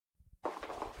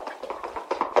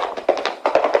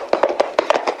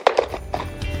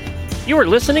You are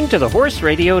listening to the Horse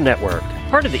Radio Network,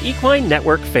 part of the Equine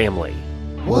Network family.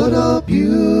 What a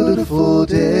beautiful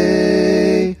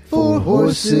day for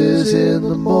horses in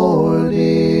the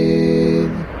morning.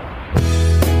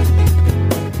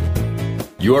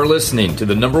 You are listening to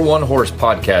the #1 horse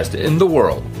podcast in the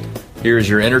world. Here's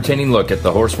your entertaining look at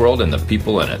the horse world and the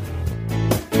people in it.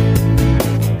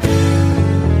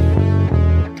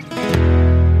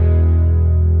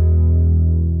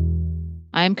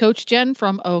 I'm Coach Jen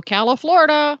from Ocala,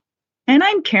 Florida. And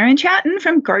I'm Karen Chatton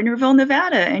from Gardnerville,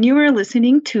 Nevada. And you are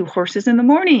listening to Horses in the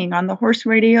Morning on the Horse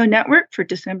Radio Network for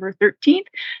December 13th,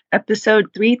 episode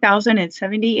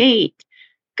 3078.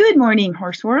 Good morning,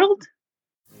 Horse World.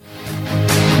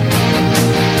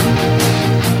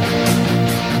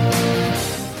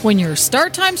 When your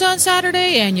start time's on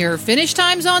Saturday and your finish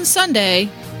time's on Sunday,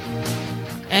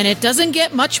 and it doesn't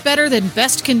get much better than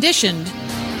best conditioned,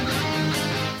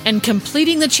 and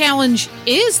completing the challenge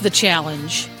is the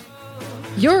challenge,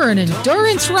 you're an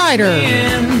endurance rider.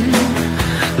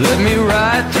 Let me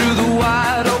ride through the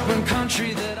wide open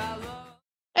country that I love.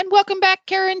 And welcome back,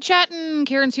 Karen Chatton.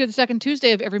 Karen's here the second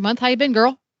Tuesday of every month. How you been,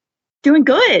 girl? Doing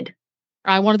good.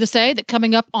 I wanted to say that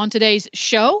coming up on today's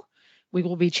show, we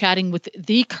will be chatting with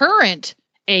the current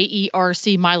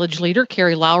AERC mileage leader,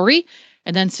 Carrie Lowry,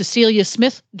 and then Cecilia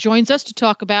Smith joins us to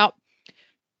talk about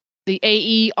the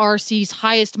AERC's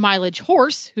highest mileage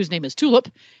horse, whose name is Tulip,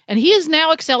 and he is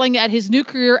now excelling at his new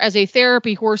career as a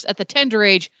therapy horse at the tender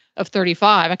age of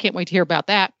 35. I can't wait to hear about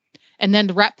that. And then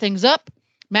to wrap things up,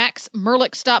 Max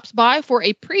Merlick stops by for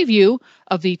a preview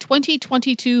of the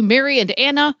 2022 Mary and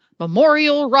Anna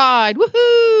Memorial Ride.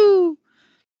 Woohoo!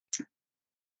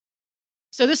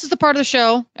 So this is the part of the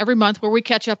show every month where we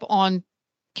catch up on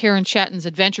Karen Chatton's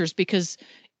adventures, because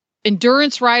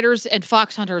endurance riders and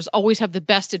fox hunters always have the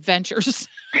best adventures.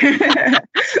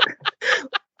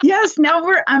 Yes, now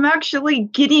I'm actually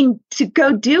getting to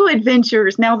go do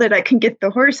adventures now that I can get the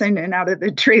horse in and out of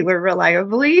the trailer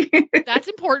reliably. That's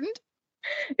important.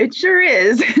 It sure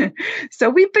is. So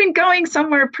we've been going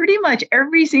somewhere pretty much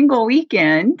every single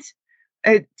weekend.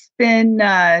 It's been,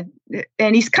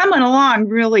 and he's coming along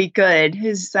really good.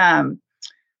 His,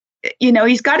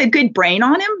 he's got a good brain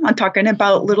on him. I'm talking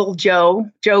about little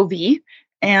Jovi.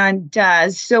 And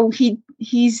so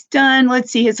he's done,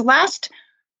 let's see, his last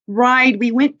ride,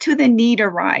 we went to the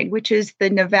NEDA ride, which is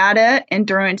the Nevada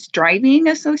Endurance Driving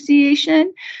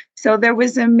Association. So there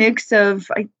was a mix of,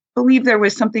 I believe there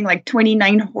was something like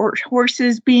 29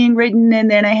 horses being ridden, and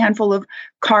then a handful of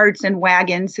carts and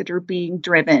wagons that are being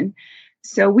driven.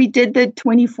 So we did the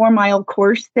 24-mile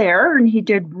course there, and he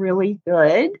did really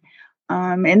good.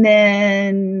 And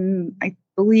then I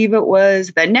believe it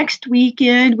was the next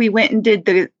weekend, we went and did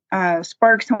the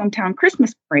Sparks Hometown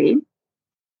Christmas Parade.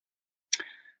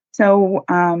 So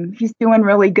he's doing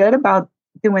really good about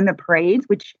doing the parades,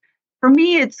 which for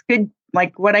me, it's good,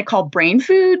 like what I call brain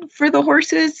food for the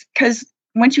horses, because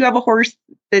once you have a horse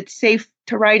that's safe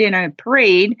to ride in a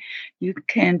parade, you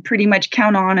can pretty much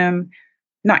count on him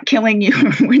not killing you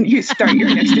when you start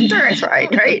your next endurance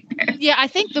ride, right? Yeah, I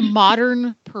think the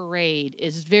modern parade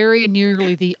is very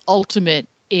nearly the ultimate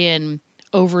in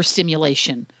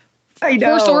overstimulation. I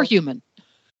know. Horse or human.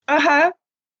 Uh-huh.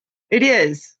 It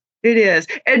is. It is.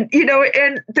 And,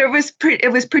 and it was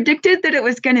predicted that it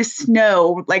was going to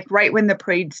snow, like right when the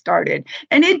parade started.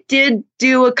 And it did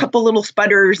do a couple little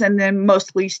sputters and then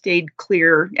mostly stayed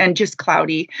clear and just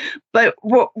cloudy. But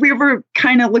we were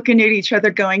kind of looking at each other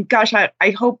going, gosh, I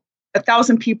hope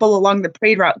 1,000 people along the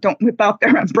parade route don't whip out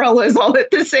their umbrellas all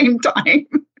at the same time.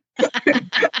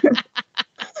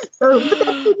 So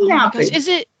is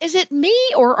it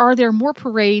me, or are there more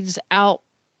parades out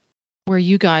where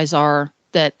you guys are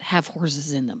that have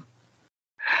horses in them?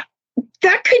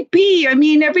 That could be. I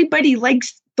mean, everybody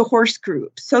likes the horse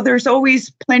groups. So there's always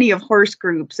plenty of horse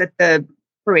groups at the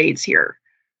parades here.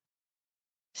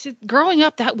 See, growing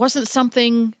up, that wasn't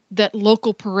something that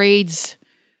local parades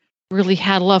really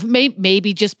had love.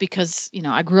 Maybe just because,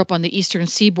 I grew up on the Eastern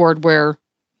Seaboard where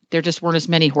there just weren't as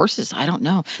many horses. I don't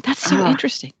know. That's so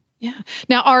interesting. Yeah.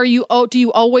 Now, do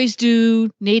you always do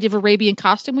Native Arabian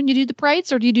costume when you do the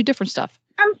parades, or do you do different stuff?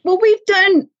 Well, we've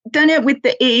done it with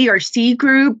the AERC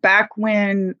group back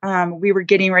when we were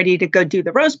getting ready to go do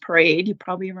the Rose Parade. You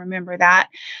probably remember that.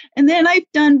 And then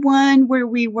I've done one where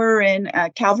we were in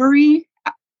cavalry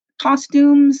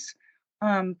costumes,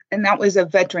 and that was a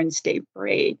Veterans Day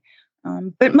parade.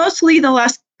 But mostly the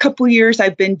last couple years,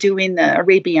 I've been doing the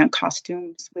Arabian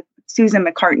costumes with Susan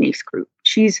McCartney's group.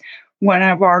 She's one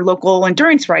of our local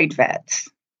endurance ride vets.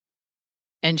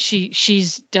 And she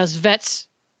does vets,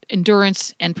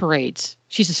 endurance, and parades.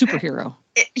 She's a superhero.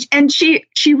 And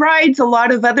she rides a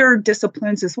lot of other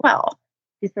disciplines as well.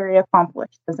 She's very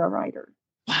accomplished as a rider.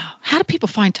 Wow. How do people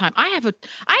find time? I have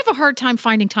a hard time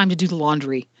finding time to do the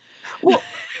laundry. Well,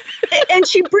 and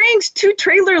she brings 2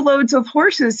 trailer loads of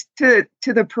horses to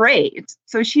the parades.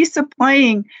 So she's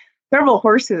supplying several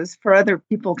horses for other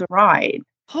people to ride.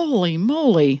 Holy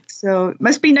moly. So it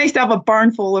must be nice to have a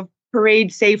barn full of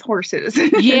parade safe horses.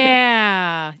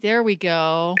 Yeah, there we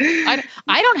go. I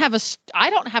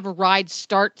don't have a ride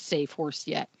start safe horse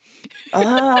yet.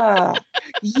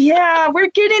 Yeah, we're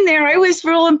getting there. I was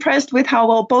real impressed with how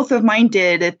well both of mine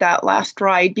did at that last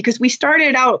ride, because we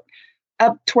started out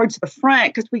up towards the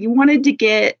front because we wanted to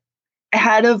get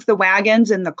ahead of the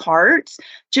wagons and the carts,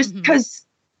 just because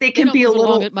they can be a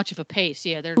little at much of a pace.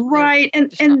 Yeah, they're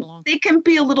and they can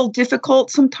be a little difficult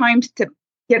sometimes to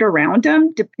get around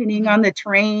them depending on the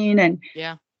terrain and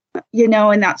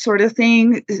and that sort of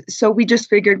thing. So we just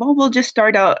figured, well, we'll just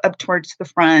start out up towards the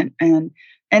front, and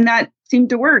that seemed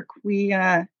to work.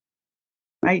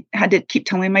 I had to keep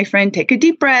telling my friend, take a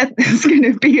deep breath. It's going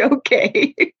to be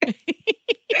okay.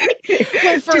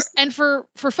 Well,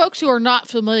 for folks who are not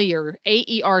familiar,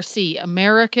 AERC,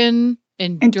 American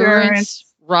Endurance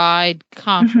Ride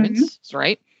Conference,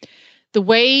 right? The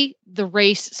way the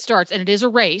race starts, and it is a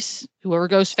race, whoever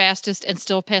goes fastest and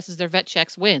still passes their vet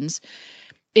checks wins,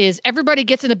 is everybody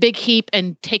gets in a big heap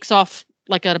and takes off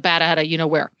like a bat out of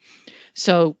you-know-where.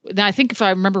 So then I think if I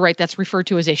remember right, that's referred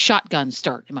to as a shotgun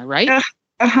start. Am I right?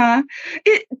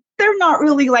 They're not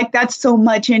really like that so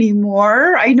much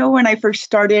anymore. I know when I first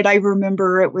started, I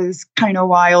remember it was kind of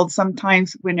wild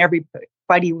sometimes when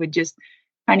everybody would just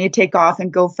kind of take off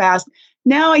and go fast.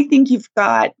 Now I think you've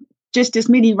got just as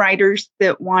many riders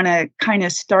that want to kind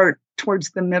of start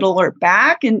towards the middle or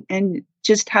back and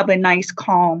just have a nice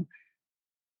calm,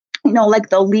 like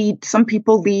they'll lead, some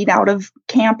people lead out of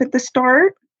camp at the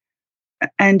start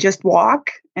and just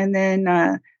walk, and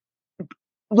then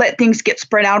let things get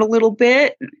spread out a little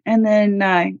bit, and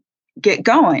then get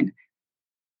going.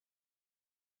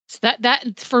 So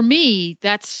that for me,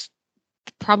 that's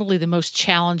probably the most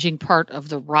challenging part of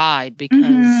the ride,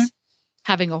 because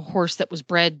having a horse that was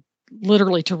bred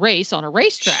literally to race on a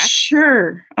racetrack.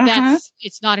 Sure.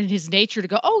 It's not in his nature to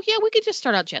go, oh yeah, we could just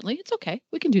start out gently. It's okay.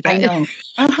 We can do that.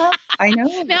 I know. I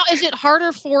know. Now, is it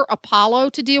harder for Apollo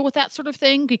to deal with that sort of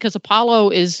thing? Because Apollo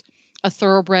is a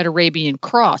thoroughbred Arabian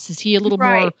cross. Is he a little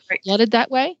more blooded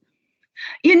that way?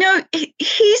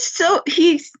 He's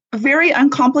a very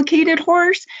uncomplicated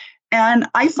horse. And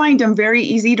I find him very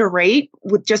easy to rate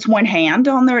with just one hand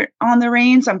on the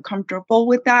reins. I'm comfortable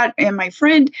with that. And my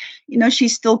friend,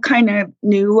 she's still kind of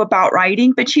new about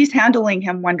riding, but she's handling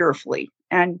him wonderfully.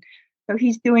 And so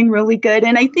he's doing really good.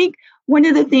 And I think one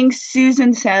of the things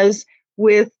Susan says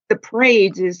with the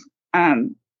parades is,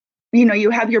 you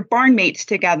have your barn mates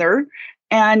together.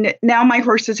 And now my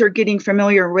horses are getting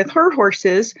familiar with her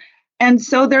horses. And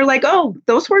so they're like, oh,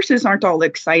 those horses aren't all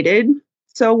excited,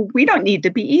 so we don't need to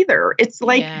be either. It's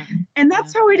like, and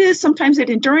that's how it is sometimes at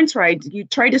endurance rides. You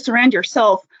try to surround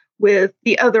yourself with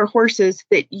the other horses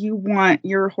that you want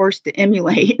your horse to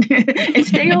emulate and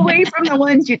stay away from the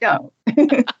ones you don't.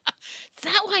 Is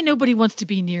that why nobody wants to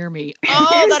be near me?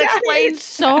 Oh, that explains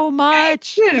so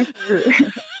much.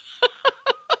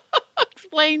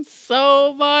 Explains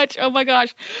so much. Oh my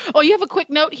gosh. Oh, you have a quick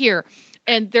note here.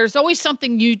 And there's always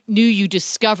something you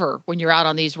discover when you're out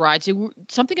on these rides.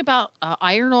 Something about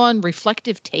iron-on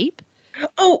reflective tape?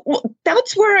 Oh, well,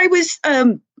 that's where I was,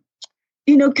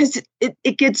 because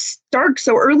it gets dark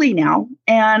so early now.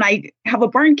 And I have a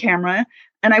barn camera.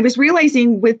 And I was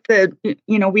realizing with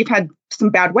we've had some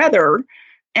bad weather.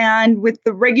 And with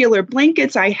the regular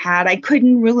blankets I had, I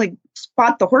couldn't really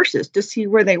spot the horses to see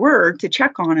where they were to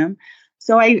check on them.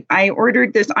 So I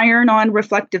ordered this iron-on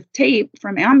reflective tape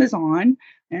from Amazon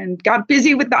and got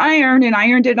busy with the iron and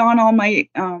ironed it on all my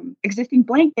existing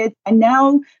blankets. And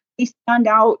now they stand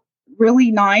out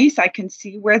really nice. I can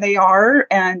see where they are,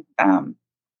 and that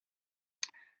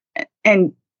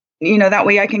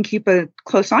way I can keep a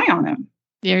close eye on them.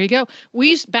 There you go. We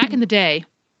used, back in the day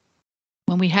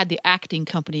when we had the acting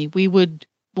company,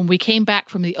 when we came back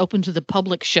from the open to the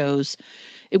public shows,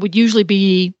 it would usually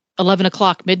be 11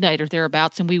 o'clock, midnight or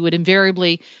thereabouts. And we would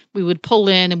pull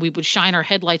in and we would shine our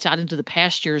headlights out into the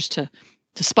pastures to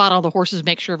spot all the horses,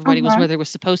 make sure everybody was where they was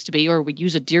supposed to be, or we'd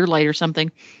use a deer light or something.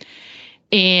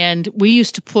 And we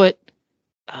used to put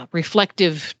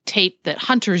reflective tape that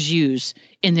hunters use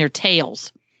in their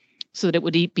tails so that it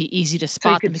would be easy to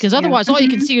spot them, because otherwise all you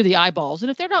can see are the eyeballs.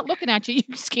 And if they're not looking at you, you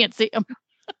just can't see them.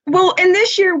 Well, and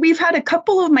this year we've had a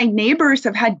couple of my neighbors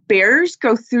have had bears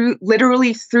go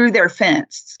literally through their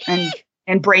fence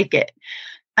and break it.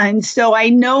 And so I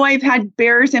know I've had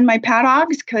bears in my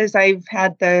paddocks because I've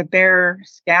had the bear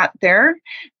scat there.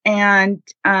 And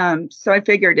so I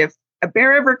figured if a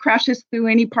bear ever crashes through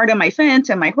any part of my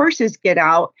fence and my horses get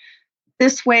out,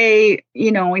 this way,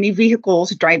 any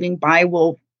vehicles driving by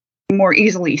will more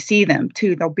easily see them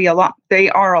too. They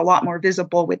are a lot more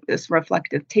visible with this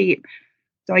reflective tape.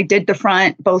 So I did the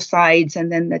front, both sides,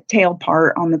 and then the tail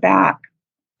part on the back.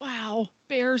 Wow.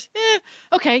 Bears.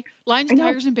 Okay. Lions,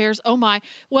 tigers, and bears. Oh my.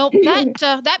 Well,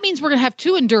 that means we're going to have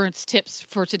 2 endurance tips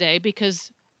for today,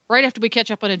 because right after we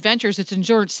catch up on adventures, it's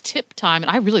endurance tip time.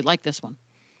 And I really like this one.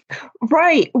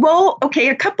 Right. Well, okay.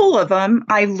 A couple of them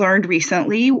I learned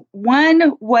recently.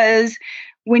 One was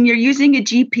when you're using a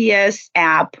GPS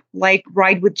app like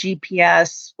Ride with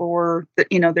GPS, or,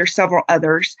 there's several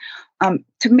others,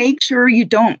 to make sure you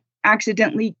don't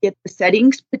accidentally get the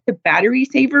settings, put the battery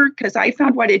saver, because I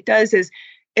found what it does is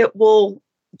it will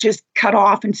just cut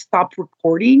off and stop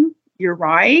recording your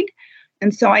ride.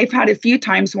 And so I've had a few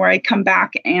times where I come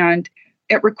back and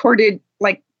it recorded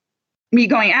like me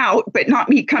going out, but not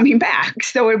me coming back.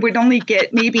 So it would only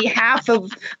get maybe half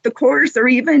of the course, or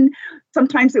even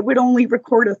sometimes it would only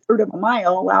record a third of a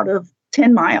mile out of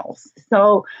 10 miles.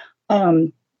 So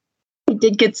I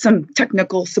did get some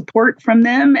technical support from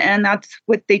them, and that's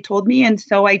what they told me. And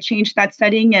so I changed that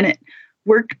setting and it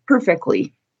worked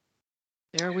perfectly.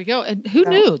 There we go. And who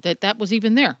knew that was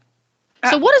even there?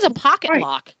 So what is a pocket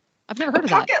lock? I've never heard of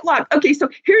that. Pocket lock. Okay, so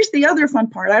here's the other fun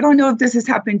part. I don't know if this has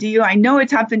happened to you. I know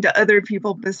it's happened to other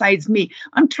people besides me.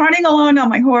 I'm trotting along on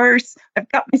my horse. I've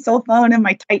got my cell phone in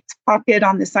my tights pocket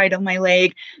on the side of my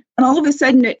leg. And all of a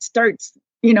sudden it starts,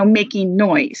 making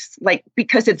noise, like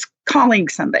because it's calling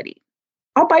somebody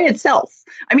all by itself.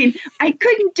 I mean, I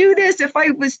couldn't do this if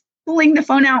I was pulling the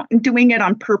phone out and doing it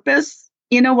on purpose,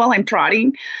 while I'm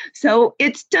trotting. So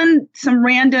it's done some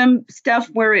random stuff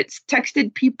where it's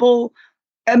texted people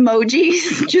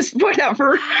emojis, just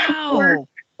whatever. Wow.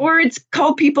 Or it's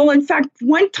called people. In fact,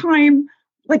 one time,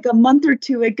 like a month or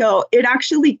 2 ago, it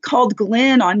actually called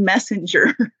Glenn on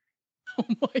Messenger. Oh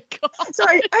my God. So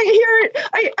I hear it,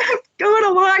 I'm going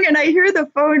along and I hear the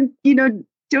phone,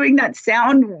 doing that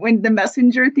sound when the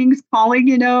messenger thing's calling,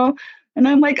 and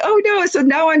I'm like, oh no. So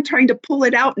now I'm trying to pull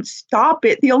it out and stop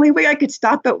it. The only way I could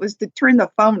stop it was to turn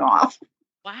the phone off.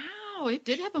 Wow, it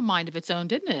did have a mind of its own,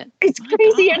 didn't it? It's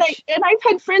crazy. Gosh. And I've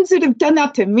had friends that have done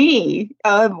that to me,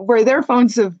 where their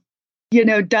phones have,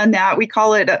 done that. We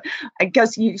call it I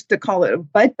guess you used to call it a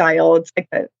butt dial. It's like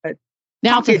a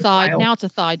now it's a thigh. dial. Now it's a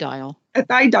thigh dial. A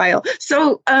thigh dial.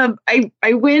 So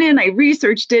I went and I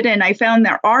researched it, and I found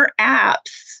there are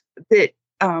apps that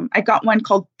I got one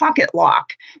called Pocket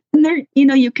Lock, and there,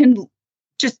 you can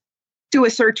just do a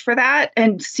search for that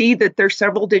and see that there's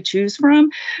several to choose from.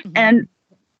 Mm-hmm. And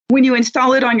when you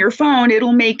install it on your phone,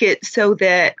 it'll make it so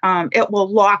that it will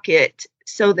lock it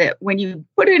so that when you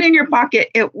put it in your pocket,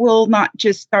 it will not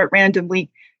just start randomly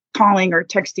calling or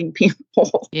texting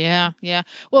people. Yeah.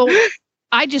 Well,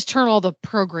 I just turn all the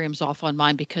programs off on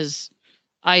mine because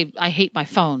I hate my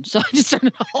phone, so I just turn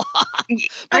it all off.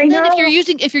 But then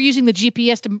if you're using the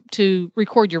GPS to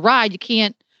record your ride, you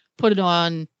can't put it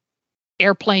on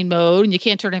airplane mode, and you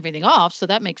can't turn everything off. So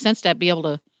that makes sense to be able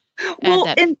to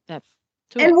add that.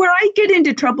 And where I get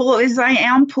into trouble is I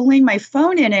am pulling my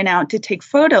phone in and out to take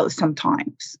photos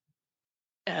sometimes.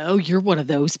 Oh, you're one of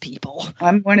those people.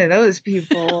 I'm one of those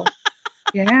people.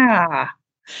 Yeah.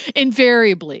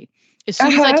 Invariably. As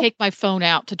soon as I take my phone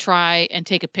out to try and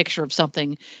take a picture of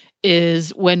something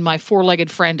is when my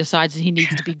 4-legged friend decides that he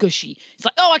needs to be gushy. It's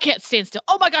like, oh, I can't stand still.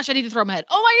 Oh my gosh, I need to throw my head.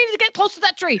 Oh, I need to get close to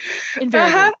that tree.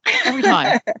 Invariably. Every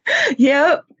time.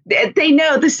 Yep. They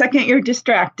know the second you're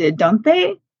distracted, don't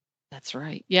they? That's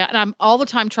right. Yeah. And I'm all the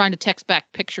time trying to text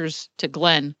back pictures to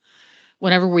Glenn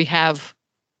whenever we have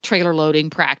trailer loading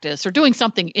practice or doing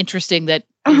something interesting that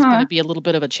is going to be a little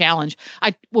bit of a challenge.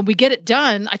 When we get it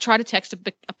done, I try to text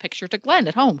a picture to Glenn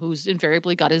at home, who's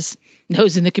invariably got his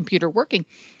nose in the computer working.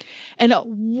 And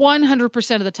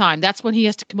 100% of the time, that's when he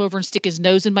has to come over and stick his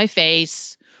nose in my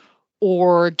face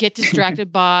or get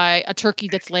distracted by a turkey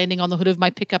that's landing on the hood of my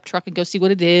pickup truck and go see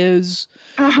what it is.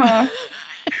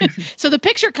 So the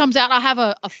picture comes out. I'll have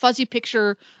a fuzzy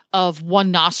picture of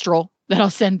one nostril that I'll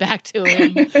send back to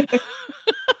him.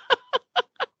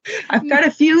 I've got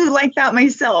a few like that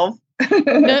myself.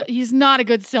 No, he's not a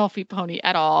good selfie pony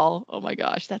at all. Oh my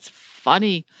gosh, that's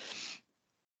funny.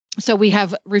 So we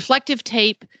have reflective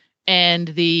tape and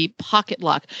the pocket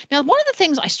lock. Now, one of the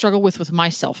things I struggle with my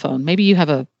cell phone, maybe you have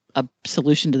a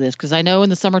solution to this, because I know in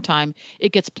the summertime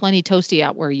it gets plenty toasty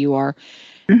out where you are.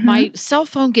 Mm-hmm. My cell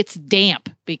phone gets damp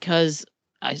because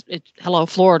hello,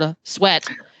 Florida, sweat.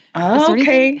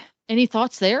 Okay. Any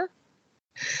thoughts there?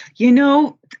 You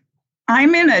know,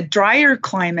 I'm in a drier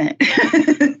climate.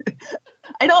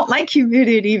 I don't like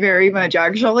humidity very much,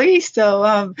 actually.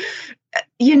 So,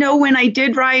 when I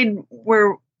did ride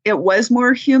where it was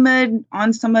more humid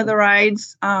on some of the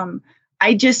rides,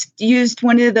 I just used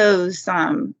one of those,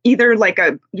 either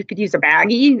you could use a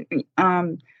baggie,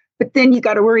 but then you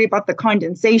got to worry about the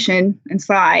condensation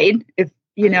inside if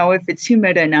it's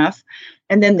humid enough,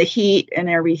 and then the heat and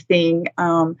everything.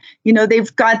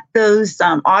 They've got those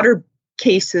otter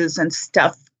cases and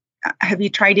stuff. Have you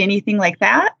tried anything like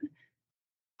that?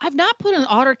 I've not put an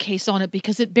otter case on it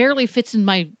because it barely fits in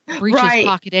my breeches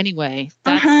pocket anyway.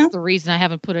 That's the reason I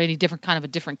haven't put any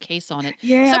different case on it.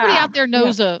 Yeah. Somebody out there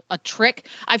knows a trick.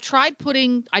 I've tried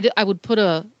putting, I would put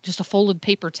just a folded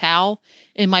paper towel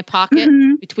in my pocket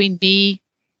between me,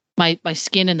 my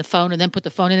skin and the phone, and then put the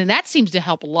phone in. And that seems to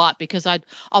help a lot because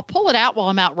I'll pull it out while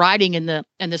I'm out riding and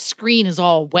the screen is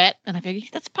all wet. And I figure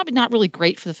that's probably not really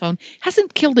great for the phone.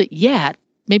 Hasn't killed it yet.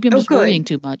 Maybe I'm just worrying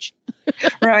too much.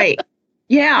 Right.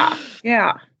 Yeah.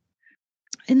 Yeah.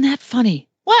 Isn't that funny?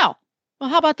 Wow. Well,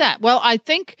 how about that? Well, I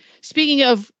think speaking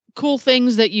of cool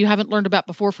things that you haven't learned about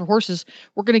before for horses,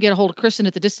 we're going to get a hold of Kristen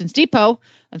at the Distance Depot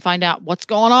and find out what's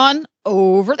going on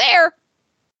over there.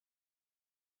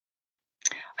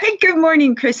 Hey, good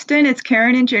morning, Kristen. It's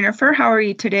Karen and Jennifer. How are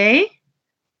you today?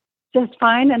 Just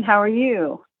fine. And how are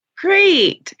you?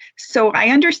 Great. So I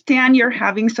understand you're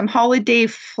having some holiday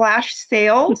flash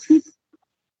sales.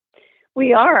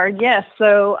 We are, yes.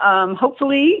 So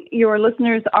hopefully your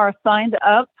listeners are signed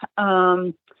up.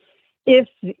 If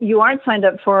you aren't signed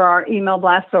up for our email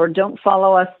blast or don't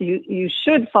follow us, you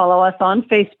should follow us on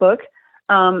Facebook,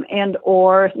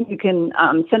 or you can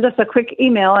send us a quick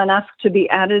email and ask to be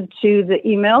added to the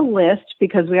email list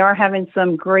because we are having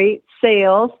some great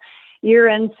sales,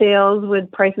 year-end sales with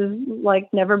prices like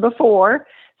never before.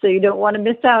 So you don't want to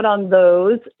miss out on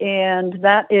those. And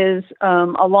that is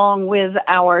along with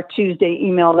our Tuesday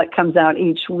email that comes out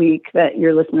each week that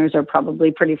your listeners are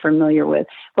probably pretty familiar with.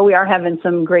 But we are having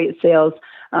some great sales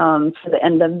for the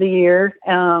end of the year.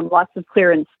 Lots of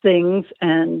clearance things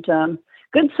and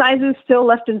good sizes still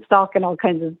left in stock and all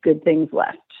kinds of good things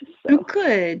left. So. Oh,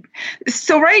 good.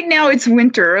 So right now it's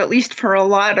winter, at least for a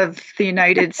lot of the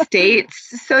United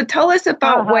States. So tell us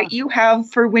about what you have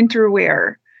for winter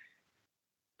wear.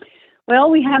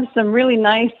 Well, we have some really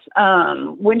nice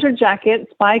winter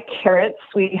jackets by Carrots.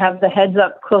 We have the Heads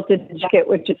Up quilted jacket,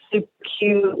 which is super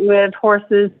cute with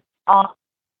horses on.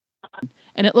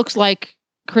 And it looks like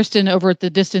Kristen over at the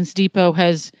Distance Depot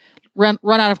has run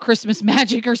out of Christmas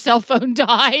magic. Her cell phone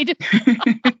died.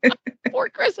 Poor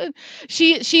Kristen.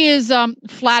 She is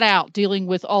flat out dealing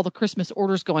with all the Christmas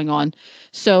orders going on.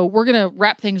 So we're going to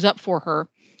wrap things up for her.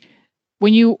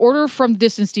 When you order from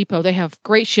Distance Depot, they have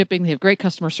great shipping. They have great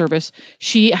customer service.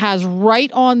 She has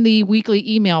right on the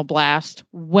weekly email blast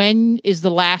when is the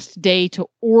last day to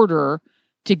order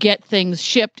to get things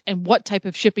shipped and what type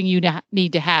of shipping you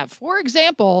need to have. For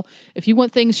example, if you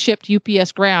want things shipped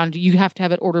UPS ground, you have to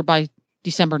have it ordered by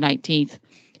December 19th.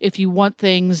 If you want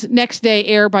things next day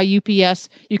air by UPS,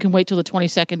 you can wait till the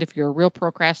 22nd if you're a real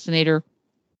procrastinator.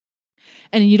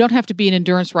 And you don't have to be an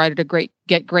endurance rider to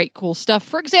get great cool stuff.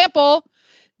 For example,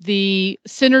 the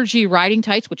Synergy riding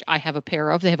tights, which I have a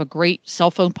pair of, they have a great cell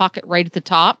phone pocket right at the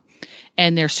top,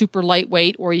 and they're super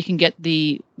lightweight, or you can get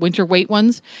the winter weight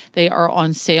ones. They are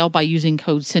on sale by using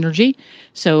code Synergy.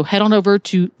 So head on over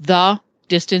to the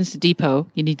Distance Depot.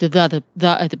 You need the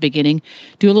at the beginning.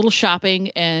 Do a little shopping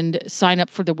and sign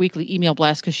up for the weekly email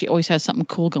blast because she always has something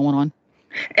cool going on.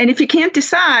 And if you can't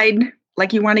decide,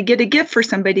 like you want to get a gift for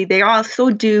somebody, they also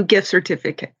do gift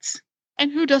certificates. And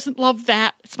who doesn't love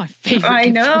that? It's my favorite. I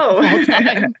know.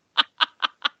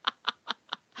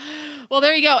 Well,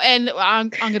 there you go. And I'm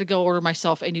going to go order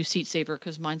myself a new seat saver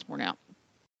because mine's worn out.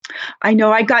 I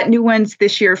know. I got new ones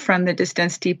this year from the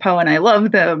Distance Depot, and I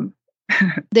love them.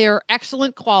 They're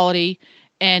excellent quality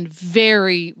and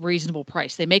very reasonable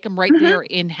price. They make them right there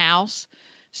in-house.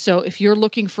 So if you're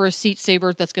looking for a seat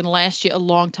saver that's going to last you a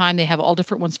long time, they have all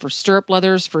different ones for stirrup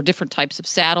leathers, for different types of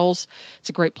saddles. It's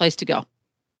a great place to go.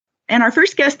 And our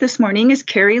first guest this morning is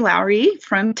Carrie Lowry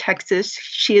from Texas.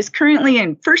 She is currently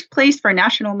in first place for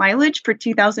national mileage for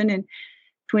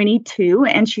 2022.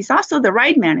 And she's also the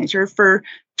ride manager for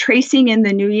Tracing in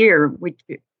the New Year, which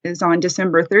is on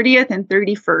December 30th and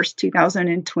 31st,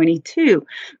 2022.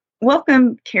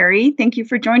 Welcome, Carrie. Thank you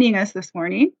for joining us this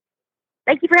morning.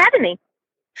 Thank you for having me.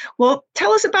 Well,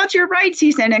 tell us about your ride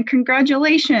season and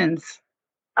congratulations.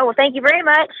 Oh, well, thank you very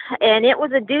much. And it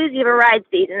was a doozy of a ride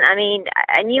season. I mean,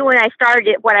 I knew when I started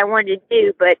it what I wanted to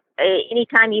do, but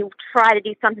anytime you try to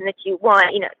do something that you want,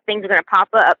 things are going to pop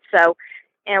up. So,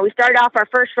 we started off our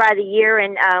first ride of the year,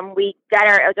 and we got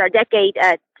it was our decade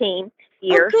team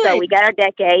year. Oh, so we got our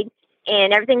decade,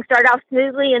 and everything started off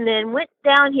smoothly and then went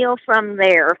downhill from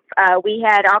there. We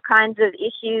had all kinds of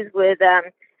issues with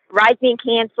rides being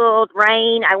canceled,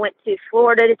 rain. I went to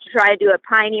Florida to try to do a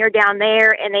Pioneer down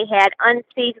there, and they had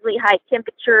unseasonably high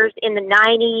temperatures in the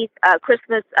 90s,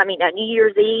 New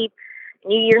Year's Eve,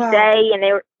 New Year's Day, and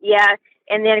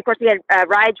and then, of course, we had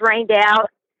rides rained out,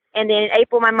 and then in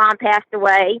April, my mom passed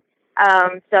away.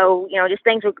 So, just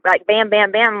things were like bam,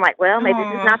 bam, bam. I'm like, well, maybe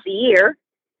this is not the year.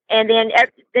 And then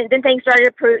things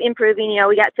started improving.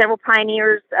 We got several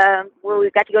Pioneers where we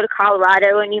got to go to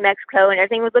Colorado and New Mexico, and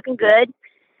everything was looking good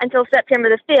until September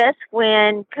the 5th,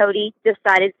 when Cody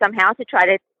decided somehow to try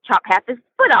to chop half his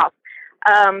foot off.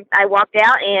 I walked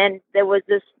out, and there was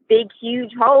this big,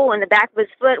 huge hole in the back of his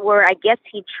foot where I guess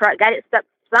he got it stuck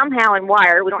somehow in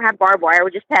wire. We don't have barbed wire.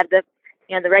 We just have the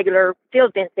regular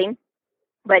field fencing.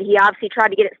 But he obviously tried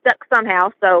to get it stuck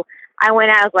somehow. So I went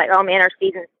out. I was like, oh, man, our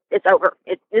season, it's over.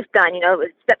 It's done.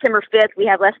 It's September 5th. We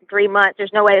have less than 3 months.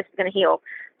 There's no way this is going to heal.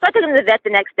 So I took him to the vet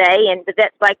the next day, and the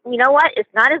vet's like, you know what?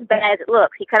 It's not as bad as it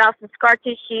looks. He cut off some scar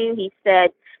tissue. He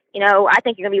said, I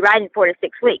think you're going to be riding 4 to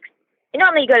 6 weeks.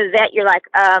 Normally you go to the vet, you're like,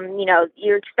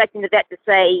 you're expecting the vet to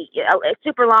say a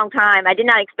super long time. I did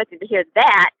not expect to hear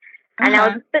that. And I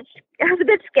was a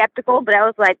bit skeptical, but I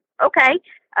was like, okay.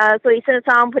 So he sent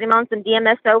us home, put him on some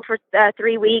DMSO for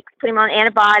 3 weeks, put him on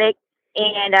antibiotic,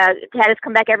 and had us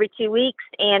come back every 2 weeks.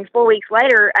 And 4 weeks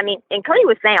later, and Cody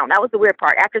was sound. That was the weird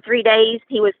part. After 3 days,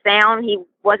 he was sound. He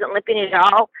wasn't limping at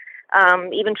all.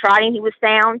 Even trotting, he was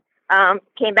sound.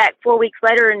 Came back 4 weeks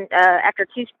later, and after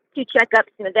two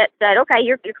checkups, and the vet said, okay,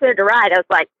 you're cleared to ride. I was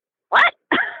like, what?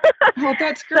 Oh,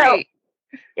 that's great. So,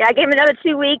 I gave him another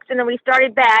 2 weeks, and then we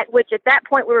started back, which at that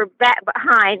point we were back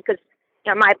behind because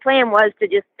my plan was to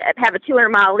just have a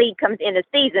 200-mile lead come in the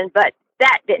season, but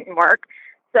that didn't work.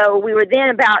 So we were then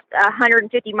about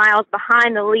 150 miles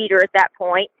behind the leader at that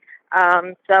point.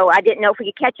 So I didn't know if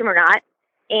we could catch him or not.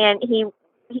 And he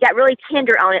got really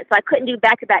tender on it, so I couldn't do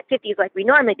back-to-back 50s like we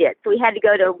normally did. So we had to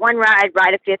go to one ride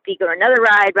a 50, go to another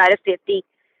ride a 50,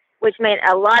 which meant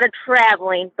a lot of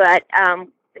traveling. But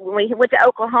when we went to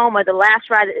Oklahoma, the last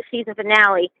ride of the season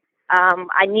finale,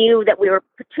 I knew that we were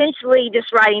potentially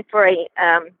just riding for an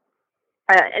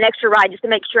extra ride just to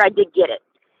make sure I did get it.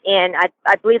 And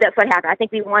I believe that's what happened. I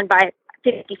think we won by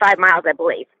 55 miles, I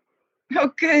believe.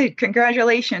 Oh, good.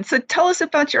 Congratulations. So tell us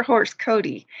about your horse,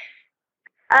 Cody.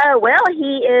 Well,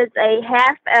 he is a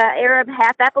half Arab,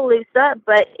 half Appaloosa,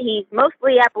 but he's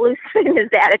mostly Appaloosa in his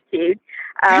attitude.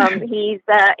 He's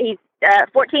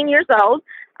 14 years old.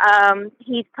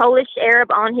 He's Polish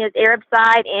Arab on his Arab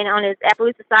side, and on his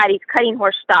Appaloosa side, he's cutting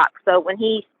horse stock. So when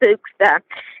he spooks,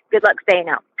 good luck staying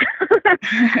out.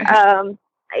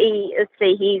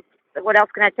 What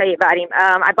else can I tell you about him?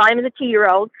 I bought him as a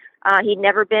 2-year-old. He'd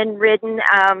never been ridden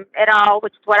at all,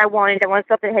 which is what I wanted. I wanted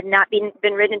something that had not been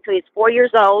ridden until he was 4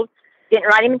 years old. Didn't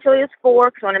ride him until he was 4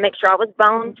 because I wanted to make sure all his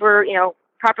bones were,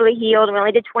 properly healed. And we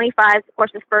only did 25, of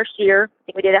course, his first year. I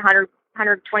think we did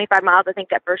 125 miles, I think,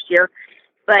 that first year.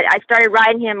 But I started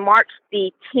riding him March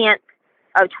the 10th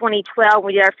of 2012.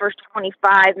 We did our first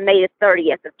 25, May the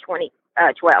 30th of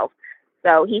 2012.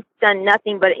 So he's done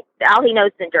nothing but all he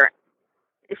knows is endurance.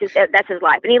 That's his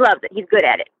life, and he loves it. He's good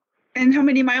at it. And how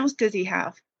many miles does he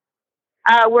have?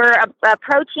 We're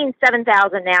approaching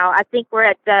 7,000 now. I think we're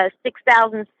at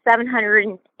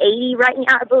 6,780 right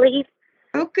now, I believe.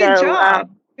 Oh, good job.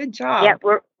 Good job. Yeah,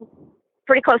 we're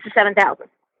pretty close to 7,000.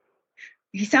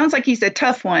 He sounds like he's a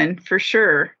tough one for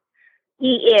sure.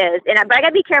 He is. But I got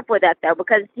to be careful with that, though,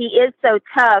 because he is so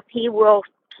tough, he will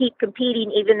keep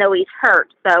competing even though he's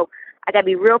hurt. So I got to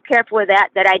be real careful with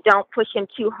that I don't push him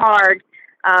too hard,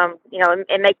 and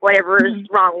make whatever is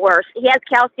wrong worse. He has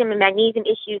calcium and magnesium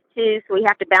issues, too, so we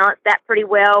have to balance that pretty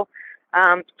well.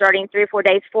 Starting 3 or 4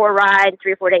 days before a ride,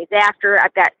 3 or 4 days after,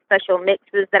 I've got special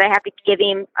mixes that I have to give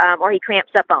him, or he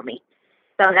cramps up on me.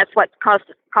 So that's what cost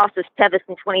us Tevis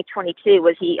in 2022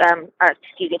 was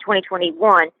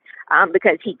 2021,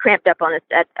 because he cramped up on us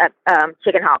at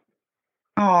Chicken Hawk.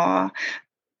 Aw.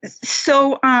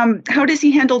 So how does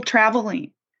he handle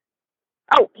traveling?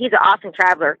 Oh, he's an awesome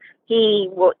traveler. He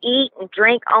will eat and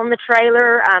drink on the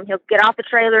trailer. He'll get off the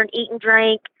trailer and eat and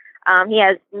drink. He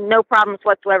has no problems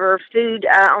whatsoever. Food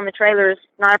on the trailer is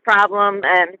not a problem.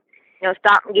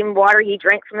 Stop and give him water. He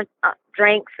drinks from the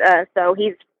drinks. So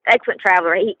he's an excellent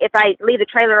traveler. If I leave the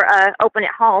trailer open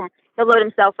at home, he'll load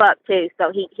himself up too.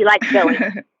 So he likes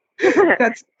going.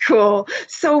 That's cool.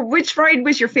 So which ride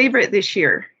was your favorite this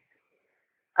year?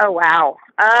 Oh, wow.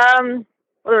 Well,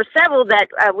 there were several that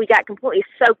we got completely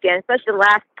soaked in, especially the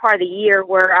last part of the year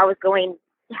where I was going,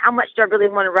 how much do I really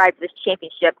want to ride for this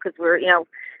championship? Because we're,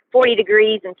 40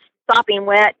 degrees and sopping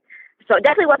wet. So it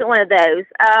definitely wasn't one of those.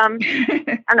 I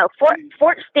don't know.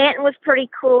 Fort Stanton was pretty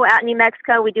cool out in New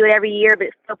Mexico. We do it every year, but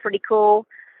it's still pretty cool.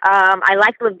 I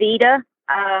liked La Vida.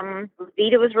 La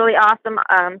Vida was really awesome.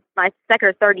 My second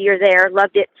or third year there,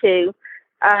 loved it too.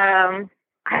 I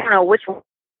don't know which one.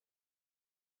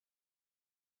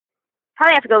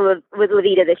 Probably have to go with La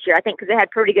Vida this year, I think, because it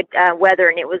had pretty good weather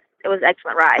and it was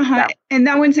excellent ride. Uh-huh. So. And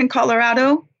that one's in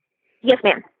Colorado? Yes,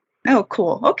 ma'am. Oh,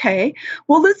 cool. Okay.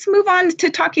 Well, let's move on to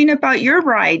talking about your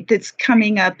ride that's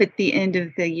coming up at the end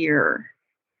of the year.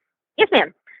 Yes,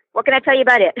 ma'am. What can I tell you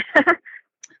about it?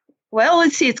 Well,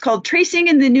 let's see. It's called Tracing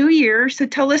in the New Year. So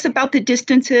tell us about the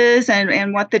distances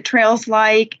and what the trail's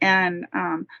like and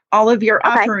all of your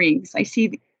offerings. I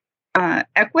see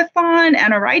Equestrians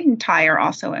and a ride and tie are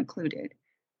also included.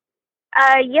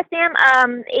 Yes, ma'am.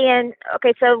 And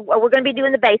okay, so we're going to be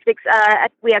doing the basics.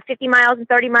 We have 50 miles and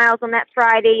 30 miles on that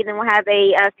Friday, and then we'll have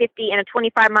a 50 and a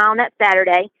 25 mile on that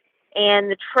Saturday. And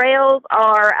the trails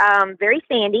are very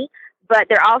sandy, but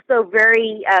they're also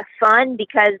very fun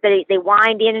because they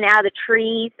wind in and out of the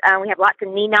trees. We have lots of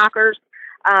knee knockers.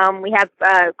 We have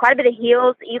quite a bit of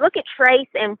hills. You look at Trace,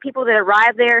 and people that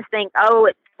arrive there think, "Oh,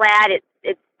 it's flat.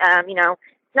 It's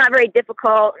not very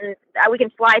difficult, and we can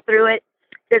fly through it."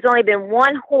 There's only been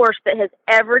one horse that has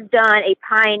ever done a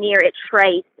pioneer at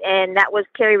Trace, and that was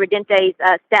Carrie Redente's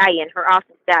stallion, her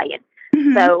awesome stallion.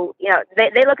 Mm-hmm. So,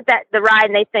 they look at the ride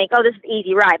and they think, oh, this is an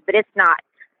easy ride, but it's not.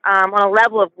 On a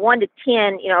level of 1 to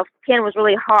 10, if 10 was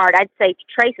really hard, I'd say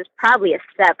Trace is probably a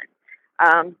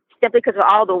 7. Simply because of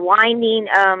all the winding,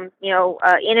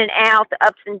 in and out, the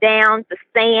ups and downs, the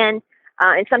sand,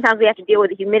 and sometimes we have to deal with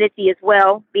the humidity as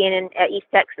well, being in East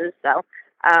Texas. So,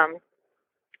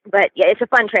 but yeah, it's a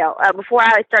fun trail. Before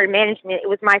I started managing it, it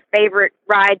was my favorite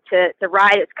ride to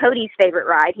ride. It's Cody's favorite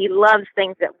ride. He loves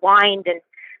things that wind and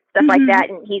stuff like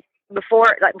that. And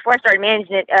before I started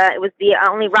managing it, it was the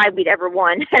only ride we'd ever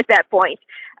won at that point.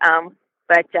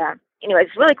 But anyway,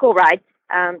 it's a really cool ride.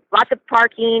 Lots of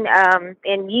parking,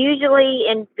 and usually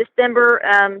in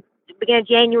December, beginning of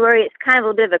January, it's kind of a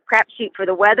little bit of a crapshoot for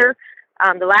the weather.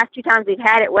 The last 2 times we've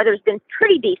had it, weather's been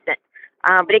pretty decent.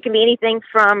 But it can be anything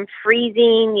from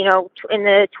freezing, in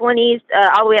the 20s,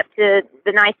 all the way up to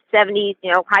the nice 70s,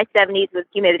 high 70s with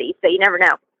humidity. So you never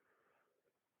know.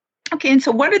 Okay. And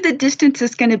so what are the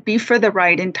distances going to be for the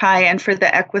ride and tie and for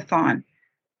the Equestrian?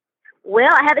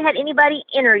 Well, I haven't had anybody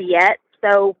enter yet.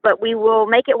 So, but we will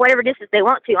make it whatever distance they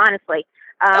want to, honestly.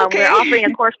 Okay. We're offering,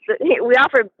 of course, we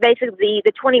offer basically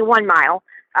the 21 mile.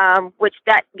 Which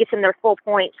that gets them their full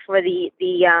points for the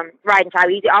ride and tie.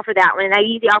 We usually offer that one, and I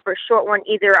usually offer a short one,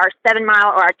 either our 7 mile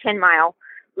or our 10 mile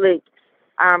loop.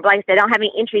 But like I said, I don't have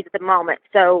any entries at the moment,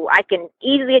 so I can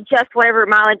easily adjust whatever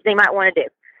mileage they might want to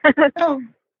do. Oh,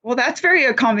 well, that's very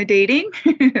accommodating.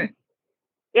 Yeah,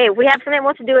 if we have somebody that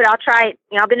wants to do it, I'll try it.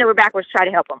 I'll bend over backwards to try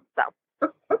to help them.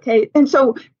 So. Okay, and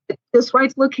so this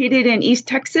ride's located in East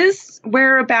Texas.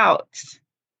 Whereabouts?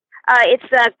 It's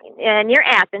near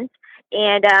Athens.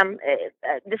 And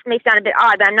this may sound a bit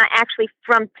odd, but I'm not actually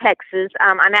from Texas.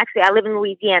 I live in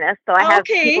Louisiana, so I have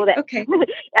people that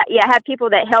I have people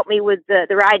that help me with the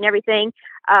ride and everything.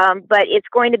 But it's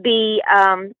going to be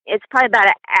it's probably about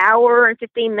an hour and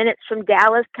 15 minutes from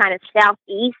Dallas, kind of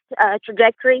southeast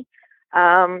trajectory.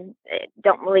 Don't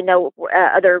really know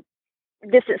other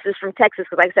distances from Texas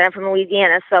because, like I said, I'm from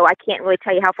Louisiana, so I can't really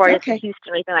tell you how far it is to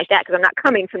Houston or anything like that because I'm not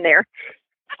coming from there.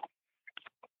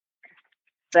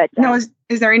 But now,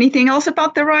 is there anything else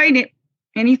about the ride?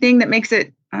 Anything that makes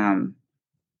it,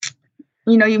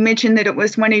 you mentioned that it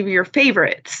was one of your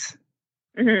favorites.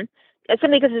 Mm-hmm. It's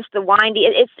simply because it's the windy.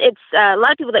 It's a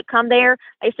lot of people that come there.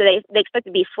 Like I said, they expect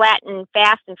to be flat and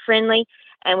fast and friendly.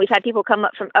 And we've had people come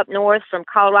up from up north, from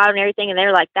Colorado and everything, and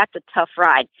they're like, "That's a tough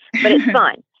ride," but it's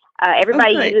fun.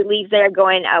 Everybody usually leaves there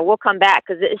going, "We'll come back,"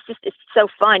 because it's so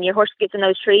fun. Your horse gets in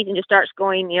those trees and just starts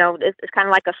going. It's kind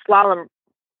of like a slalom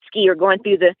skier going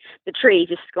through the trees,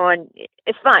 just going.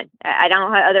 It's fun. I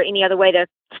don't know any other way to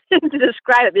to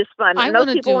describe it. It's fun.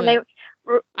 Most people when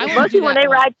they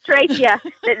ride Trace,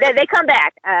 they come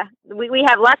back. We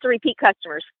have lots of repeat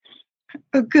customers.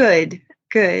 Oh, good.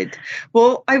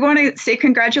 Well, I want to say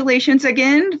congratulations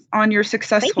again on your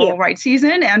successful ride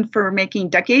season and for making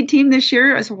Decade Team this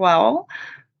year as well.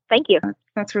 Thank you.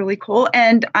 That's really cool.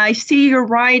 And I see your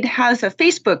ride has a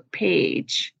Facebook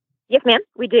page. Yes, ma'am,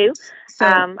 we do. So,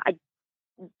 I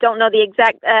don't know the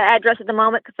exact address at the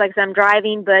moment because, like I said, I'm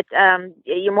driving, but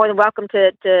you're more than welcome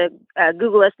to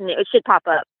Google us and it should pop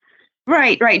up.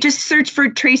 Right. Just search for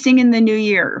Tracing in the New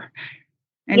Year,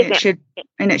 and Yes,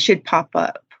 it should pop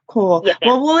up. Cool. Yes,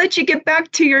 Well, we'll let you get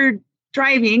back to your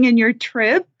driving and your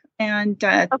trip. And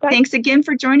Okay. thanks again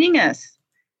for joining us.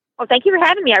 Well, thank you for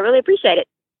having me. I really appreciate it.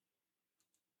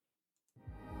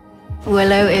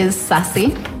 Willow is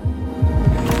sassy,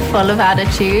 full of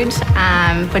attitude,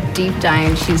 but deep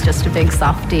down she's just a big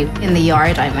softie. In the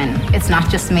yard I'm in, it's not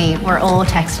just me, we're all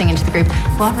texting into the group,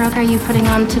 what rug are you putting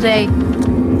on today?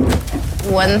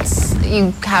 Once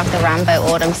you have the Rambo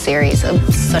Autumn series,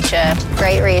 it's such a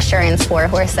great reassurance for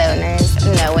horse owners,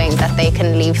 knowing that they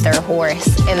can leave their horse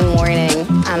in the morning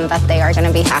and that they are going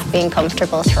to be happy and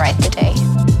comfortable throughout the day.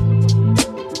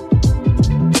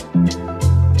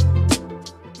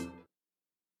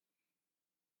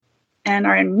 And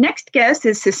our next guest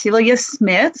is Cecilia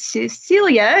Smith.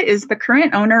 Cecilia is the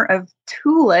current owner of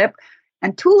Tulip,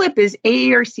 and Tulip is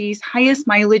AERC's highest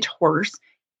mileage horse.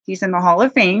 He's in the Hall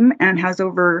of Fame and has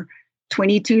over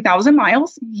 22,000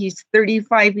 miles. He's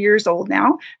 35 years old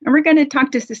now. And we're going to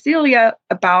talk to Cecilia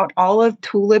about all of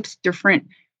Tulip's different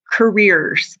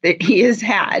careers that he has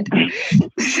had.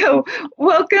 So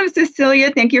welcome,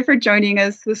 Cecilia. Thank you for joining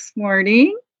us this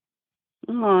morning.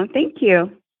 Oh, thank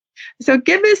you. So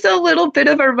give us a little bit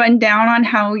of a rundown on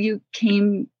how you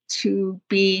came to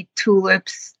be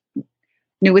Tulip's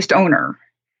newest owner.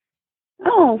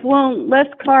 Oh, well, Les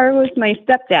Carr was my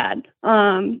stepdad.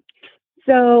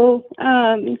 So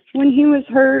when he was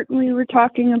hurt, we were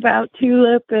talking about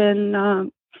Tulip,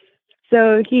 and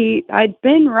so I'd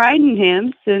been riding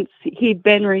him since he'd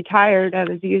been retired. I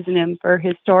was using him for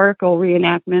historical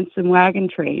reenactments and wagon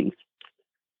trains.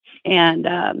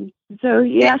 And so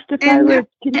he asked if I would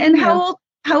continue. And how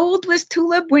old was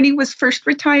Tulip when he was first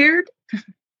retired?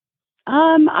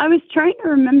 I was trying to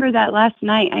remember that last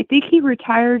night. I think he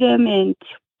retired him in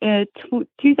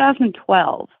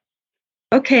 2012.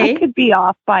 Okay. I could be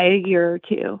off by a year or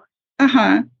two.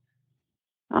 Uh-huh.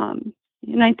 And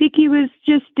I think he was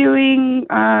just doing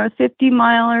 50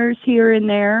 milers here and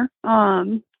there.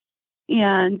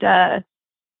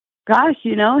 Gosh,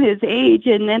 his age,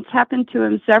 and that's happened to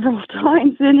him several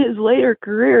times in his later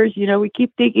careers. We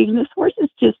keep thinking this horse is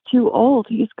just too old.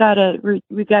 We got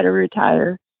to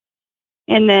retire.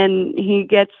 And then he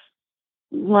gets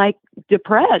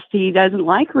depressed. He doesn't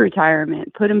like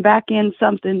retirement. Put him back in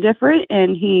something different,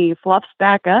 and he fluffs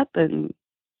back up and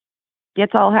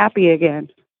gets all happy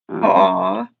again.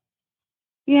 Aww.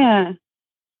 Yeah.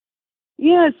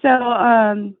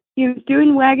 So he was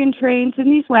doing wagon trains, and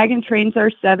these wagon trains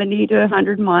are 70 to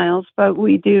 100 miles, but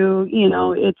we do,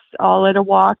 it's all at a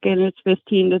walk, and it's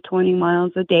 15 to 20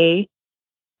 miles a day.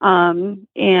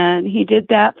 And he did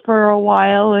that for a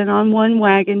while, and on one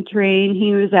wagon train,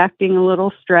 he was acting a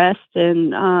little stressed,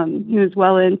 and he was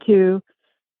well into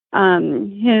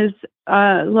his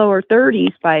lower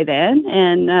 30s by then.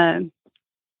 And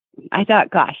I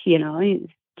thought, gosh, he's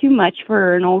too much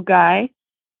for an old guy.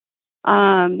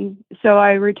 So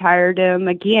I retired him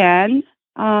again.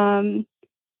 And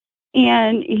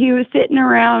he was sitting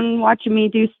around watching me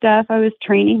do stuff. I was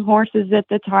training horses at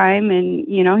the time, and,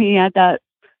 he had that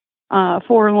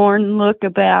forlorn look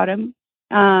about him.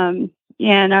 And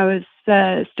I was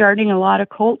starting a lot of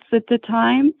colts at the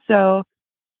time. So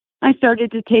I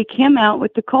started to take him out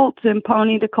with the colts and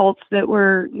pony the colts that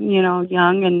were,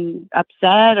 young and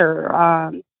upset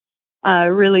or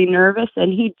really nervous,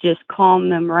 and he'd just calm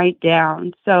them right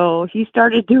down. So he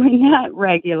started doing that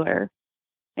regular.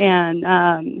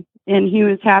 And he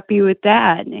was happy with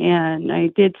that. And I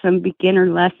did some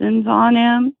beginner lessons on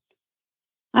him.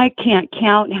 I can't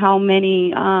count how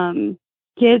many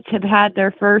kids have had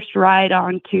their first ride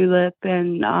on Tulip,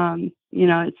 and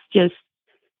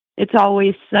it's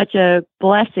always such a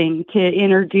blessing to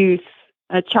introduce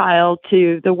a child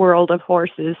to the world of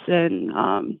horses. And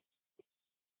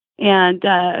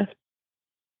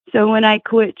so when I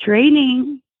quit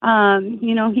training,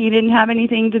 he didn't have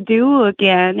anything to do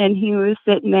again, and he was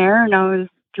sitting there, and I was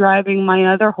driving my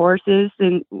other horses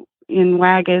in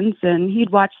wagons, and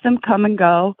he'd watch them come and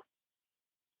go.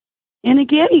 And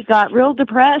again, he got real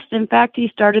depressed. In fact, he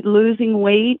started losing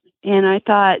weight, and I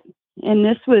thought, and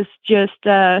this was just,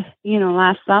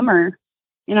 last summer,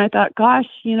 and I thought, gosh,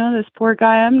 this poor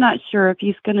guy, I'm not sure if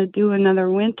he's going to do another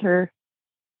winter.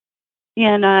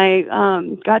 And I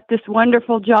got this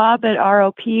wonderful job at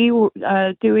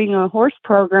ROP doing a horse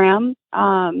program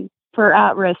for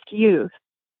at-risk youth.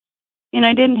 And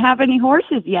I didn't have any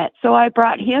horses yet. So I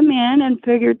brought him in and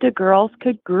figured the girls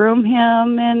could groom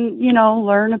him and,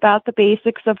 learn about the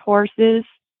basics of horses.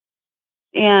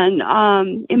 And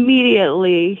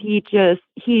immediately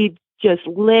he just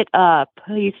lit up.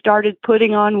 He started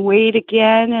putting on weight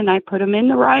again, and I put him in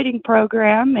the riding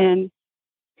program, and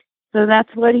so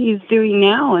that's what he's doing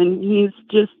now. And he's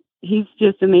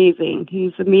just amazing.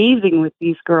 He's amazing with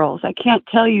these girls. I can't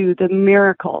tell you the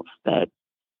miracles that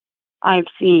I've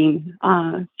seen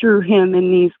through him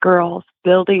and these girls,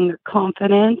 building their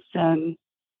confidence and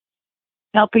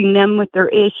helping them with their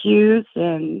issues.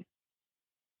 And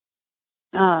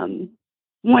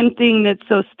one thing that's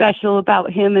so special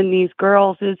about him and these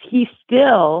girls is he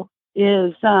still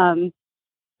is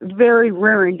very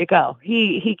raring to go.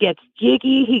 He gets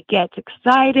jiggy, he gets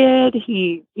excited.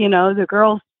 The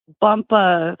girls bump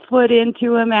a foot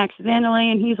into him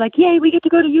accidentally, and he's like, "Yay, we get to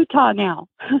go to Utah now."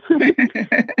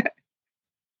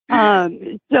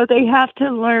 So they have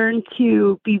to learn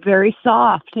to be very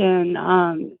soft and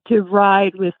to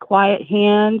ride with quiet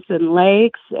hands and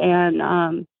legs,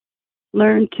 and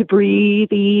learn to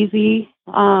breathe easy.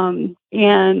 And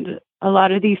a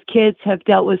lot of these kids have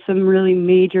dealt with some really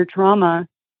major trauma,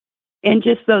 and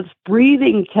just those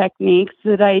breathing techniques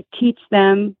that I teach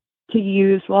them to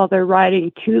use while they're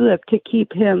riding Tulip to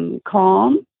keep him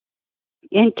calm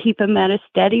and keep him at a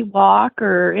steady walk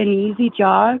or an easy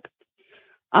jog.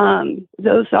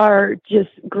 Those are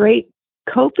just great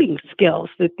coping skills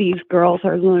that these girls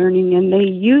are learning, and they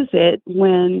use it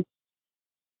when,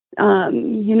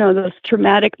 those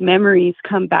traumatic memories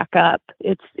come back up.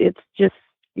 It's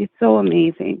so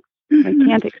amazing. I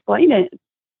can't explain it.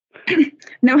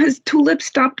 Now, has Tulip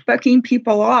stopped bucking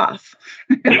people off?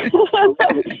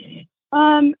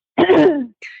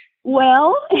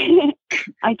 Well,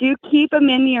 I do keep him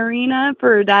in the arena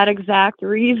for that exact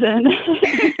reason.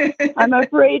 I'm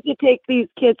afraid to take these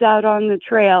kids out on the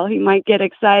trail. He might get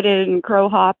excited and crow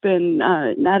hop, and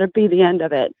that'll be the end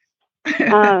of it.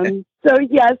 So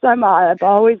yes, I've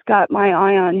always got my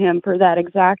eye on him for that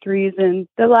exact reason.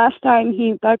 The last time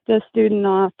he bucked a student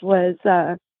off was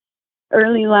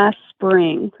early last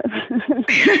spring.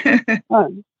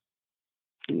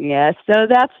 Yes, so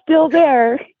that's still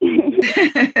there.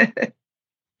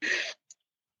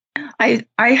 I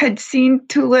had seen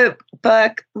Tulip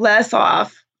buck Les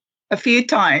off a few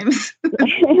times.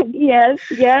 Yes.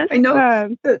 I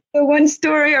know the one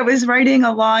story, I was riding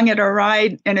along at a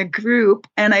ride in a group,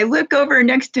 and I look over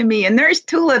next to me, and there's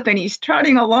Tulip, and he's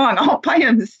trotting along all by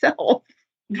himself.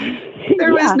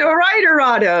 There was no rider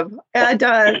on him.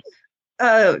 And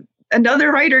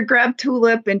another rider grabbed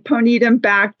Tulip and ponied him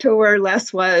back to where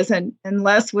Les was, and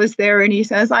Les was there, and he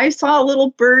says, "I saw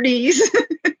little birdies."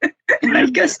 I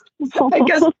guess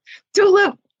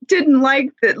Tulip didn't like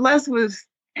that Les was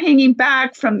hanging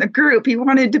back from the group. He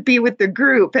wanted to be with the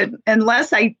group, and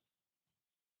Les, I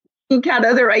think, had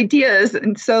other ideas,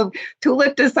 and so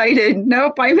Tulip decided,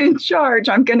 "Nope, I'm in charge.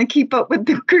 I'm going to keep up with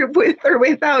the group with or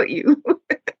without you."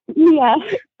 Yeah,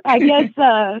 I guess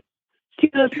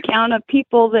Tulip's count of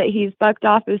people that he's bucked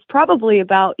off is probably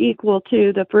about equal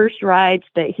to the first rides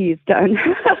that he's done.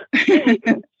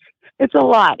 It's a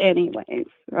lot anyways.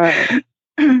 Right.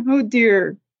 Oh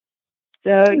dear.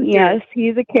 So yes,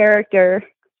 he's a character.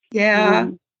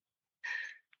 Yeah.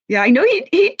 Yeah, I know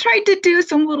he tried to do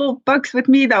some little bucks with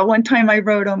me that one time I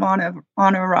rode him on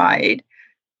a ride.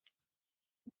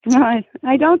 I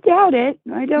don't doubt it.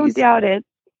 He's doubt it.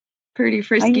 Pretty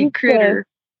frisky critter.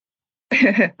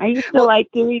 I used to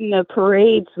like doing the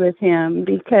parades with him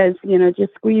because,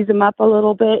 just squeeze him up a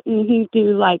little bit, and he'd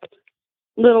do like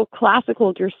little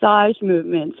classical dressage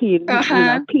movements. He'd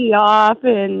pee off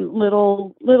and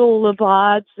little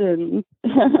levades, and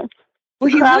the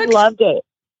crowd loved it.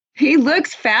 He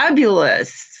looks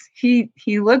fabulous. He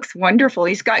looks wonderful.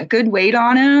 He's got good weight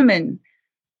on him, and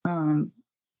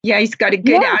he's got a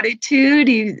good attitude.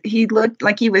 He looked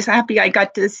like he was happy. I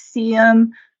got to see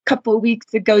him couple of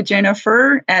weeks ago,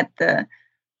 Jennifer, at the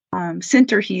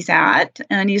center he's at,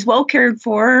 and he's well cared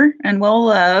for and well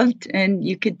loved, and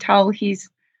you could tell he's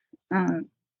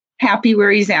happy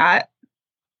where he's at.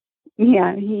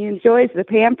 Yeah, he enjoys the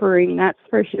pampering, that's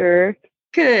for sure.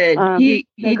 Good. He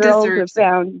deserves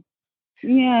it.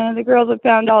 The girls have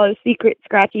found all his secret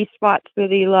scratchy spots that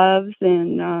he loves,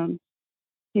 and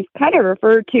he's kind of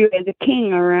referred to as a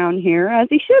king around here, as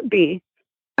he should be.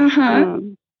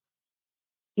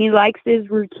 He likes his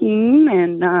routine,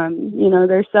 and,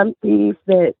 there's some things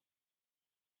that,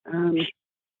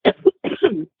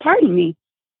 pardon me,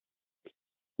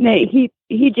 that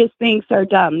he just thinks are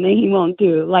dumb that he won't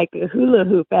do, like a hula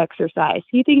hoop exercise.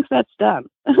 He thinks that's dumb.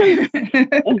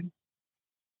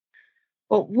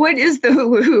 Well, what is the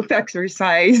hula hoop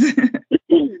exercise?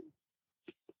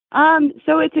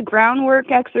 So it's a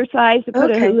groundwork exercise to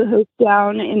put a hula hoop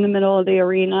down in the middle of the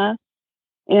arena.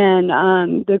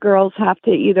 And the girls have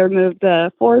to either move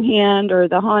the forehand or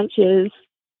the haunches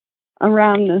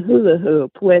around the hula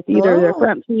hoop with either their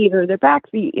front feet or their back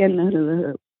feet in the hula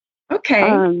hoop. Okay.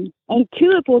 And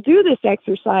Tulip will do this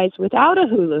exercise without a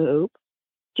hula hoop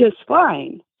just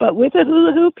fine. But with a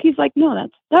hula hoop, he's like, no,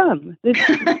 that's dumb. We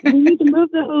need to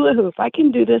move the hula hoop. I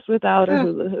can do this without a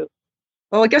hula hoop.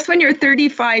 Well, I guess when you're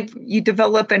 35, you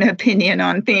develop an opinion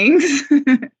on things.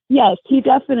 Yes, he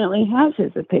definitely has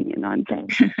his opinion on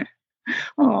things.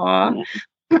 Aw.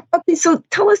 Yeah. Okay, so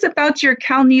tell us about your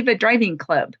Calneva Driving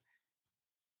Club.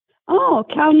 Oh,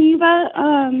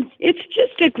 Calneva, it's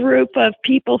just a group of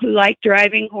people who like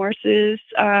driving horses.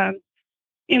 And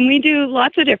we do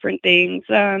lots of different things.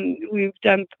 We've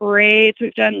done parades.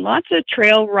 We've done lots of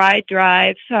trail ride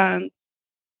drives. And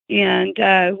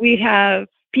we have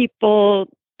people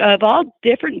of all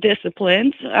different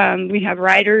disciplines. We have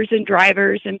riders and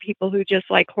drivers and people who just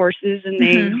like horses and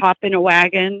they hop in a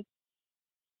wagon.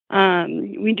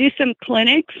 We do some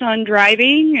clinics on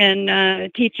driving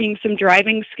and teaching some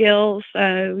driving skills.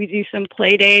 We do some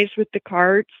play days with the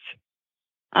carts,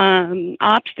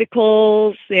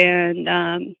 obstacles,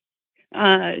 and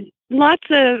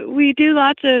we do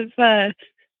lots of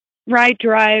ride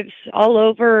drives all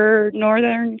over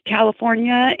Northern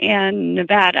California and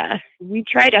Nevada. We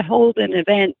try to hold an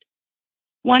event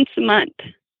once a month.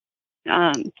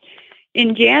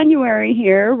 In January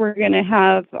here, we're going to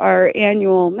have our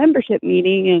annual membership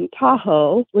meeting in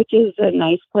Tahoe, which is a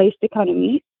nice place to kind of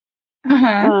meet,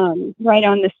 right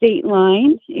on the state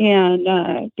line,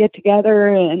 and get together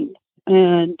and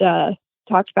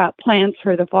talk about plans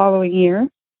for the following year.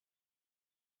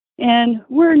 And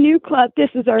we're a new club. This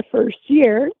is our first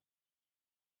year,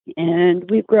 and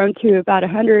we've grown to about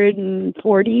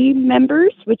 140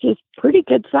 members, which is pretty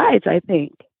good size, I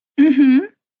think.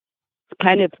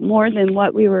 Kind of more than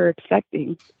what we were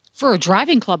expecting. For a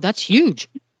driving club, that's huge.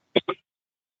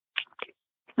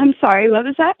 I'm sorry, what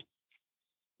was that?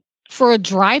 For a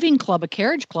driving club, a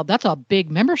carriage club, that's a big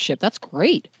membership. That's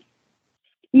great.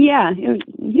 Yeah,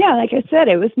 like I said,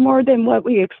 it was more than what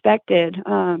we expected.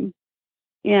 We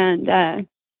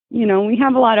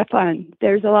have a lot of fun.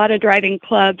 There's a lot of driving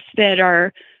clubs that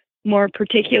are more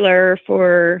particular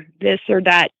for this or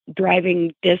that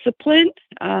driving discipline.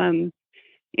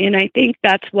 And I think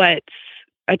that's what's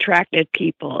attracted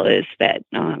people is that,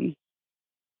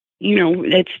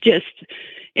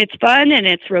 it's fun and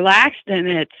it's relaxed and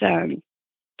it's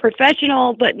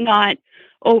professional, but not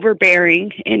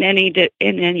overbearing in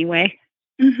any way.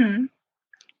 And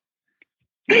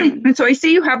so I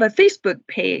see you have a Facebook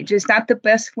page. Is that the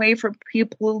best way for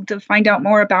people to find out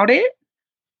more about it?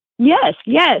 Yes.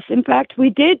 In fact, we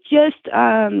did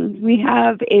we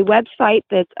have a website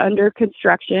that's under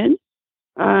construction.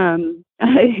 In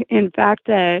fact,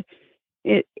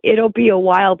 it'll be a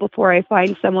while before I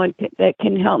find someone that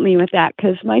can help me with that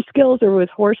because my skills are with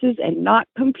horses and not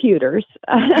computers.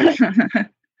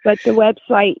 But the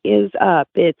website is up.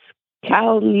 It's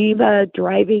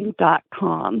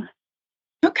calnevadriving.com.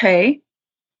 Okay,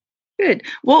 good.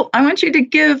 Well, I want you to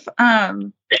give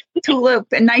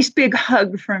Tulip a nice big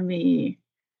hug from me.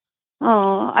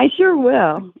 Oh, I sure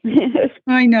will.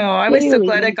 I know. I was so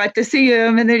glad I got to see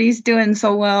him and that he's doing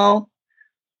so well.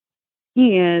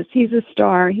 He is. He's a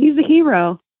star. He's a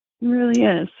hero. He really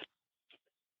is.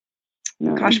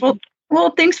 Gosh, well,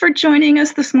 thanks for joining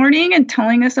us this morning and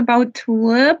telling us about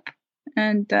Tulip.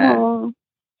 And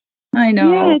I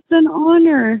know. Yeah, it's an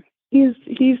honor. He's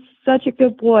such a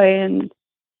good boy, and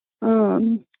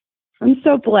I'm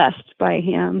so blessed by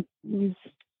him. He's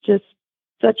just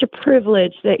such a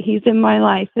privilege that he's in my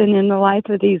life and in the life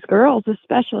of these girls,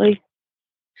 especially.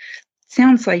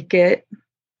 Sounds like it.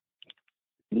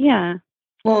 Yeah.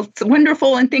 Well, it's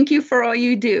wonderful, and thank you for all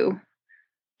you do.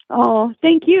 Oh,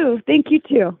 thank you. Thank you,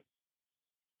 too.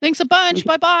 Thanks a bunch.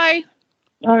 Bye-bye.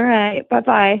 All right.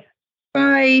 Bye-bye.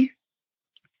 Bye.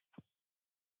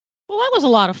 Well, that was a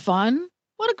lot of fun.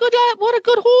 What a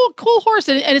good cool horse.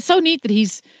 And it's so neat that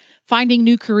he's finding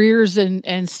new careers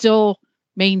and still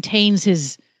maintains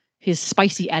his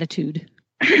spicy attitude.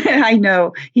 I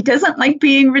know. He doesn't like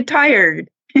being retired.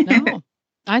 No,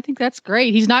 I think that's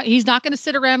great. He's not going to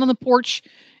sit around on the porch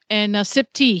and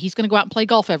sip tea. He's going to go out and play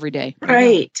golf every day.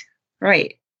 Right.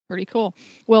 Pretty cool.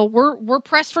 Well, we're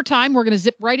pressed for time. We're going to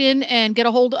zip right in and get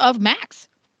a hold of Max.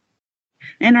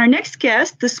 And our next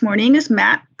guest this morning is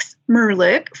Max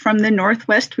Merlick from the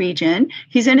Northwest region.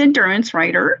 He's an endurance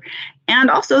rider and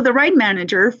also the ride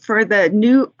manager for the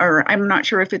new, or I'm not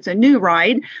sure if it's a new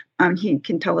ride. He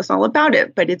can tell us all about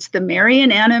it, but it's the Mary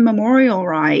and Anna Memorial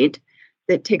Ride.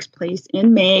 that takes place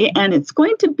in May, and it's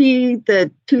going to be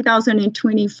the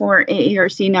 2024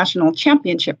 AERC National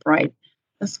Championship ride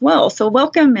as well. So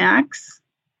welcome, Max.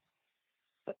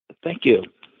 Thank you.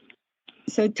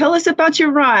 So tell us about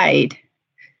your ride.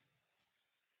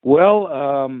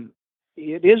 Well,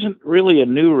 it isn't really a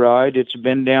new ride. It's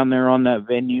been down there on that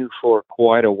venue for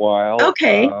quite a while.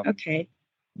 Okay.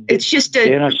 It's just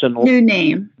a new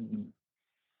name.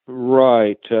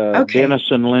 Right. Okay.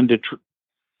 Dennis and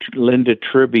Linda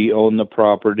Tribby own the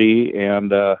property,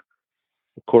 and of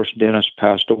course Dennis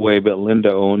passed away, but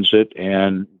Linda owns it,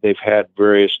 and they've had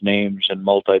various names and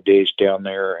multi-days down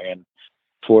there, and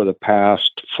for the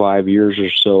past 5 years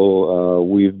or so,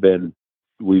 we've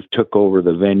took over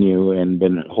the venue and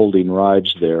been holding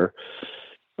rides there.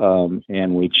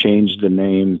 And we changed the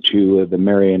name to the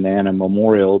Mary and Anna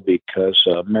Memorial because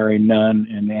Mary Nunn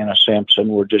and Anna Sampson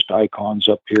were just icons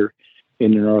up here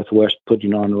in the Northwest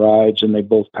putting on rides, and they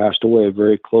both passed away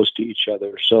very close to each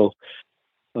other. So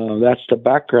that's the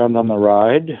background on the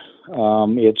ride.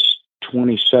 It's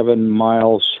 27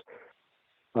 miles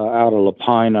out of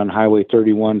Lapine on Highway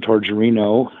 31 towards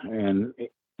Reno, and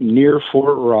near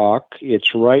Fort Rock.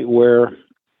 It's right where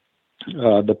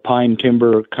the pine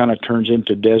timber kind of turns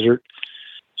into desert.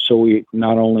 So we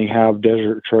not only have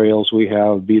desert trails, we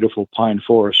have beautiful pine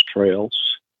forest trails.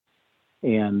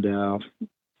 And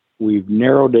we've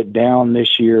narrowed it down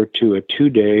this year to a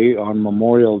 2-day on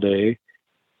Memorial Day.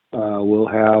 We'll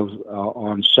have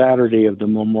on Saturday of the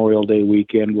Memorial Day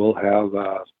weekend, we'll have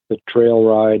the trail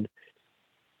ride,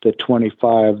 the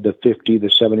 25, the 50, the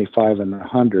 75, and the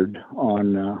 100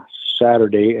 on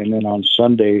Saturday. And then on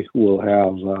Sunday, we'll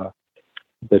have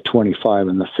the 25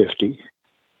 and the 50.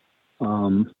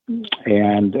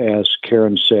 And as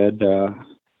Karen said,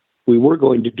 we were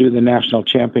going to do the national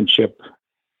championship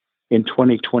in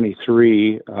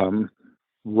 2023.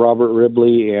 Robert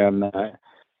Ribley and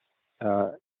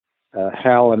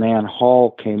Hal and Ann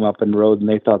Hall came up and rode, and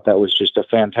they thought that was just a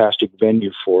fantastic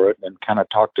venue for it and kind of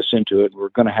talked us into it. We're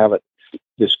going to have it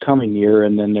this coming year,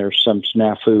 and then there's some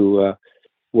snafu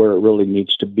where it really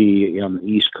needs to be on the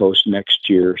East Coast next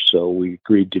year. So we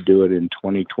agreed to do it in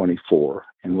 2024,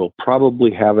 and we'll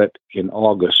probably have it in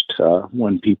August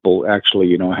when people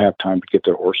actually, have time to get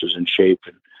their horses in shape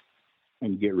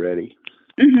and get ready.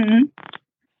 Mm-hmm.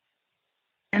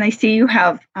 And I see you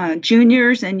have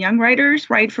juniors and young riders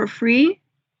ride for free.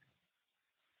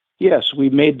 Yes, we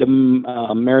made the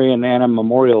Mary and Anna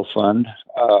Memorial Fund,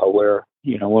 where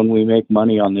when we make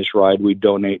money on this ride, we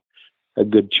donate a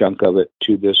good chunk of it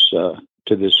to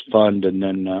this fund, and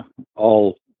then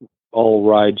all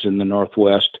rides in the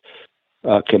Northwest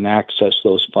can access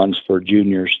those funds for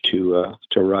juniors to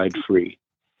ride free.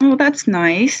 Oh, that's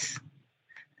nice.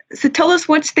 So tell us,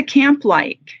 what's the camp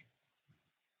like?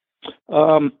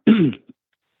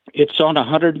 It's on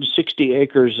 160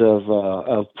 acres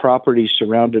of property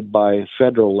surrounded by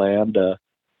federal land,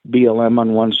 BLM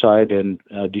on one side and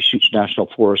Deschutes National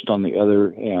Forest on the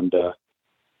other, and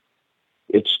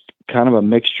it's kind of a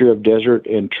mixture of desert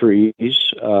and trees.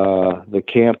 The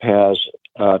camp has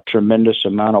a tremendous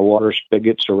amount of water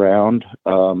spigots around.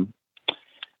 Since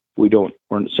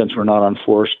we're not on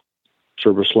Forest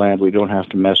Service land, we don't have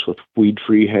to mess with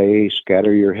weed-free hay,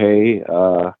 scatter your hay.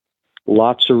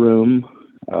 Lots of room.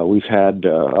 We've had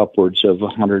upwards of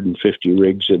 150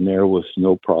 rigs in there with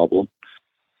no problem.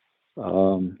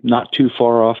 Not too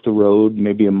far off the road,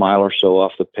 maybe a mile or so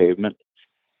off the pavement.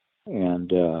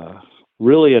 And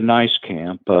really a nice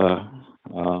camp.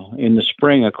 In the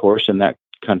spring, of course, in that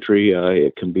country,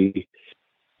 it can be,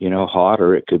 hot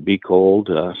or it could be cold.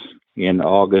 In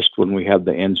August, when we have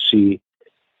the NC,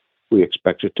 we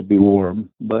expect it to be warm,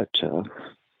 but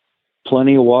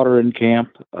plenty of water in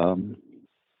camp.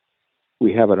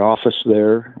 We have an office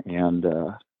there, and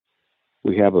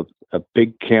we have a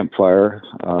big campfire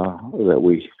that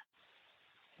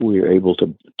we are able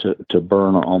to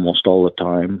burn almost all the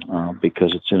time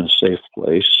because it's in a safe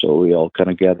place. So we all kind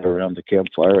of gather around the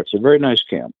campfire. It's a very nice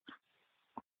camp.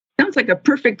 Sounds like a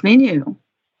perfect venue.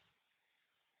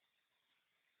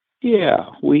 Yeah,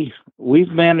 we've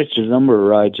managed a number of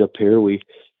rides up here. We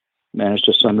managed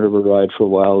a Sun River ride for a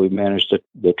while. We managed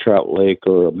the Trout Lake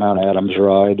or Mount Adams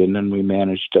ride, and then we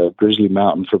managed Grizzly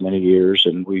Mountain for many years,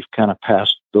 and we've kind of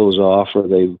passed those off or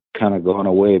they've kind of gone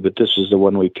away, but this is the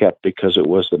one we kept because it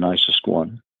was the nicest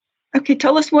one. Okay,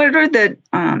 tell us, what are the,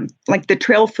 like the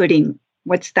trail footing?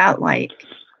 What's that like?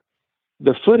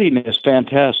 The footing is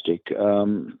fantastic.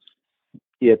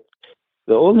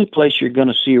 The only place you're going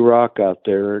to see rock out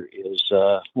there is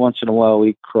once in a while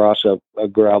we cross a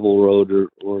gravel road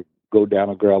or go down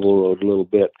a gravel road a little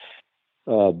bit.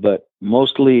 But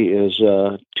mostly is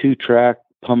 2-track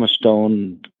pumice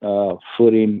stone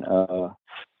footing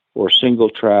or single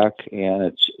track, and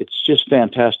it's just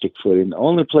fantastic footing. The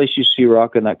only place you see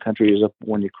rock in that country is up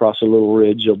when you cross a little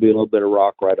ridge. There'll be a little bit of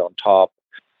rock right on top,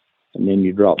 and then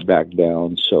you drop back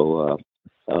down. So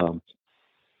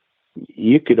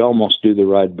you could almost do the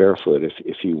ride barefoot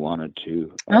if you wanted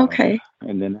to. Okay.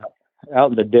 And then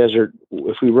out in the desert,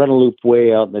 if we run a loop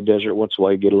way out in the desert, once in a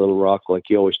while you get a little rock like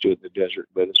you always do in the desert.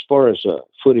 But as far as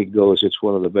footing goes, it's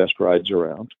one of the best rides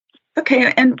around.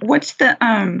 Okay, and what's the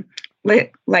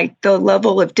like the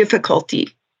level of difficulty?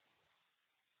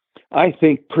 I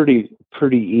think pretty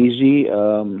easy.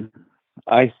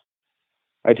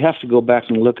 I'd have to go back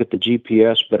and look at the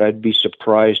GPS, but I'd be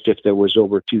surprised if there was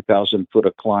over 2,000 foot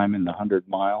of climb in the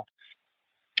 100-mile.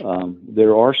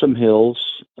 There are some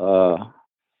hills.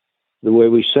 The way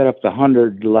we set up the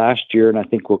 100 last year, and I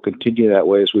think we'll continue that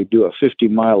way, is we do a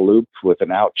 50-mile loop with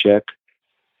an out check,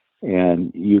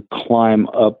 and you climb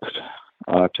up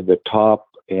to the top,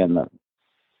 and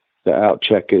the out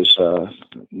check is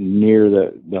near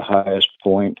the highest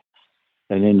point,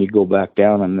 and then you go back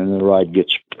down, and then the ride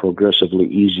gets progressively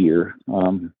easier.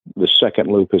 The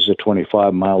second loop is a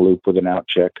 25-mile loop with an out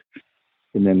check,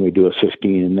 and then we do a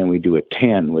 15, and then we do a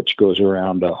 10, which goes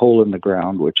around a hole in the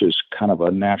ground, which is kind of a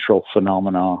natural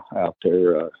phenomenon out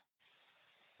there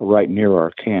right near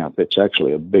our camp. It's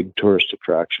actually a big tourist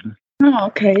attraction. Oh,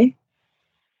 okay.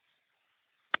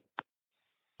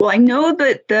 Well, I know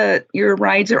that your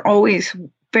rides are always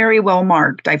very well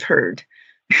marked, I've heard.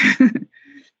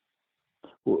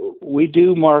 We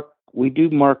do mark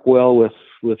well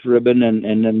with ribbon,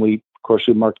 and then we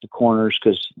mark the corners,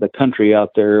 because the country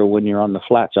out there, when you're on the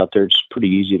flats out there, it's pretty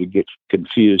easy to get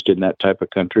confused in that type of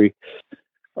country.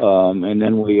 And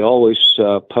then we always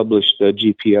publish the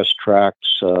GPS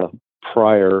tracks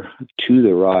prior to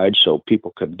the ride, so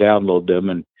people can download them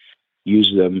and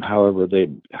use them however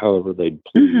they'd please.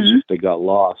 Mm-hmm. If they got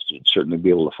lost, you'd certainly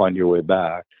be able to find your way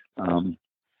back.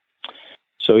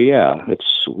 So yeah,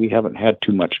 we haven't had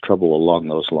too much trouble along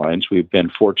those lines. We've been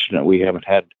fortunate. We haven't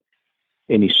had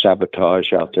any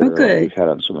sabotage out there like we've had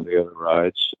on some of the other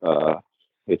rides.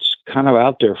 It's kind of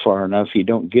out there far enough. You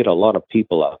don't get a lot of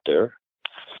people out there.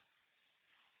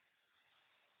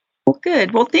 Well,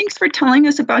 good. Well, thanks for telling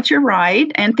us about your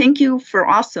ride, and thank you for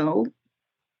also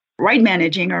ride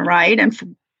managing a ride and for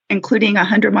including a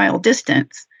 100-mile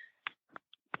distance.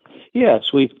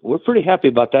 Yes, we're pretty happy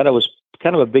about that. It was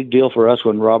kind of a big deal for us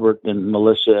when Robert and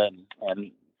Melissa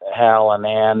and Hal and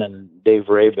Ann and Dave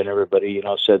Rabe and everybody,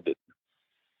 said that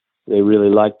they really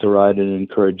liked the ride and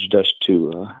encouraged us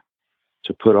to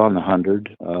put on the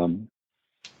 100.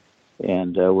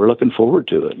 And we're looking forward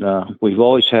to it. We've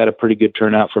always had a pretty good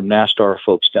turnout from NASTAR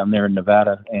folks down there in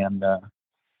Nevada, and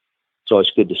it's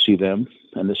always good to see them.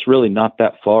 And it's really not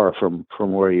that far from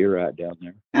where you're at down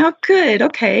there. Oh, good.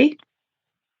 Okay.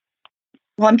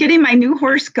 Well, I'm getting my new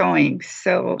horse going,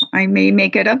 so I may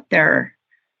make it up there.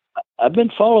 I've been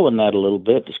following that a little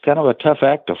bit. It's kind of a tough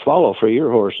act to follow for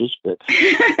your horses, but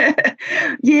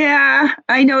yeah,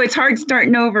 I know it's hard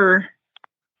starting over.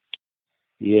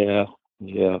 Yeah.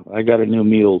 I got a new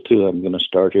mule too. I'm going to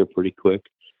start here pretty quick.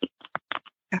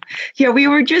 Yeah, we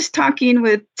were just talking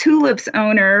with Tulip's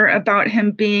owner about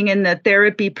him being in the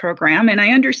therapy program, and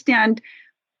I understand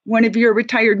one of your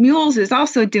retired mules is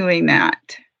also doing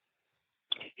that.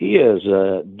 He is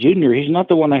Junior. He's not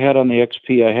the one I had on the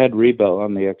XP. I had Reba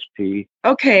on the XP.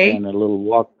 Okay. And a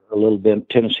little bit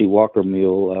Tennessee Walker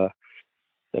mule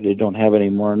that I don't have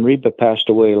anymore. And Reba passed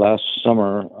away last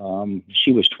summer.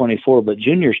 She was 24, but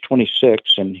Junior's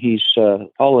 26, and he's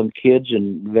hauling kids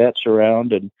and vets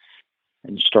around and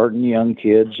starting young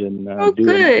kids and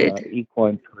doing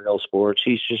equine trail sports.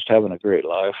 He's just having a great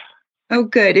life. Oh,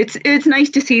 good. It's nice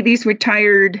to see these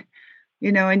retired,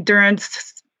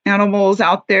 endurance animals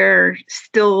out there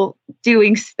still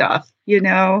doing stuff, Yes,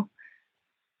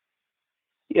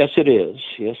 it is.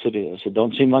 It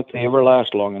don't seem like they ever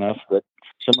last long enough, but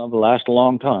some of them last a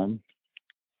long time.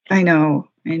 I know.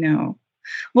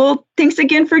 Well, thanks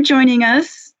again for joining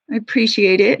us. I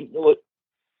appreciate it. Well,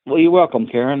 you're welcome,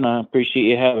 Karen. I appreciate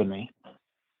you having me.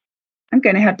 I'm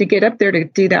going to have to get up there to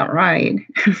do that ride.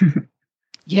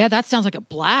 Yeah, that sounds like a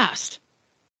blast.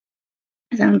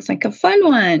 Sounds like a fun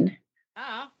one.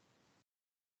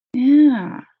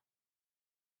 Yeah.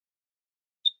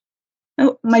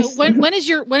 Oh, so when is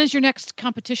your next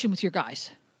competition with your guys?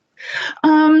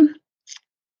 I'm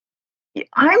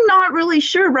not really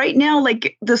sure right now.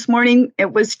 Like this morning,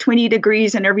 it was 20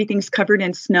 degrees and everything's covered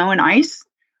in snow and ice.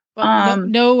 Well,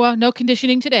 no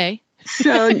conditioning today.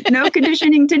 So no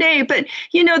conditioning today, but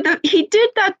he did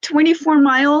that 24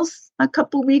 miles a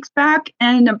couple weeks back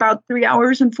and about 3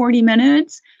 hours and 40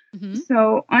 minutes. Mm-hmm.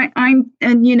 So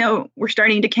we're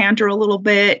starting to canter a little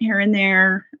bit here and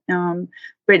there.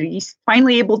 But he's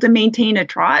finally able to maintain a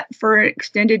trot for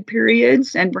extended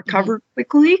periods and recover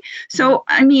quickly. So,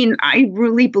 I mean, I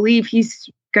really believe he's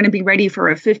going to be ready for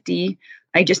a 50.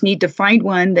 I just need to find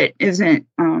one that isn't,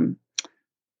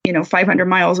 500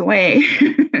 miles away.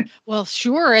 Well,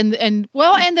 sure. And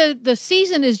the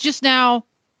season is just now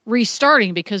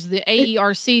restarting because the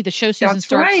AERC, the show season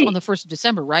starts on the 1st of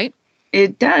December, right?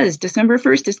 It does. December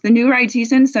 1st is the new ride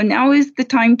season. So now is the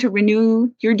time to renew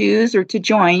your dues or to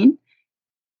join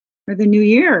for the new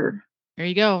year. There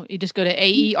you go. You just go to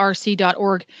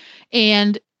aerc.org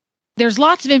and there's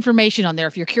lots of information on there.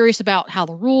 If you're curious about how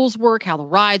the rules work, how the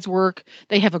rides work,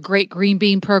 they have a great green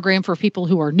bean program for people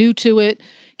who are new to it.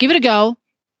 Give it a go.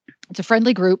 It's a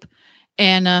friendly group.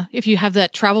 And if you have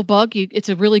that travel bug, it's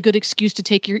a really good excuse to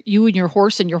take you and your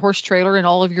horse and your horse trailer and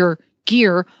all of your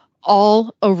gear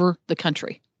all over the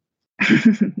country.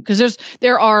 Because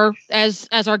there are, as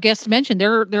our guest mentioned,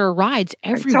 there are rides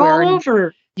everywhere. It's all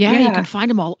over. Yeah, you can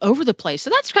find them all over the place. So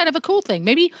that's kind of a cool thing.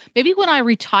 Maybe when I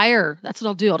retire, that's what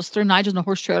I'll do. I'll just throw Nigel in a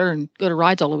horse trailer and go to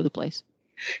rides all over the place.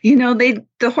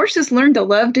 The horses learn to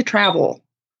love to travel.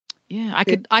 Yeah, I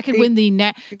could win the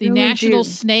National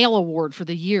Snail Award for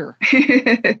the year.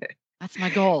 That's my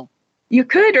goal. You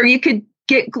could, or you could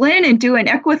get Glenn and do an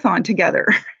equathon together.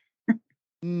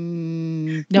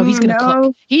 No, he's going to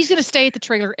cook. He's going to stay at the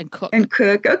trailer and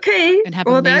cook. Okay. And have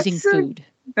amazing food.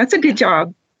 That's a good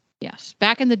job. Yes.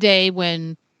 Back in the day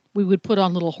when we would put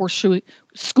on little horse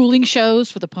schooling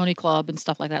shows for the Pony Club and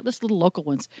stuff like that, just little local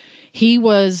ones. He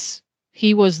was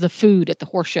the food at the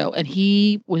horse show, and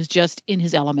he was just in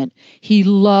his element. He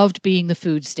loved being the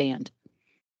food stand.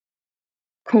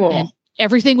 Cool. And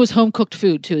everything was home-cooked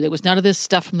food, too. There was none of this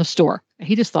stuff from the store.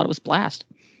 He just thought it was blast.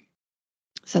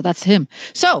 So that's him.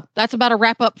 So that's about a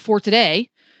wrap-up for today.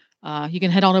 You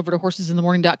can head on over to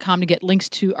horsesinthemorning.com to get links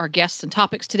to our guests and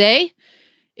topics today.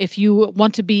 If you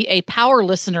want to be a power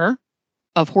listener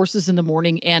of Horses in the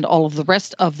Morning and all of the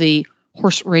rest of the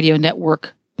Horse Radio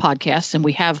Network podcasts, and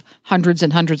we have hundreds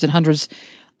and hundreds and hundreds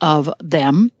of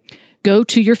them, go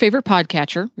to your favorite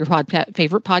podcatcher, your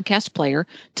favorite podcast player,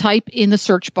 type in the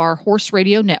search bar Horse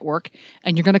Radio Network,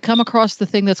 and you're going to come across the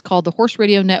thing that's called the Horse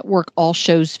Radio Network All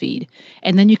Shows feed.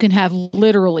 And then you can have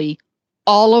literally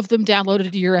all of them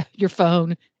downloaded to your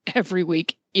phone every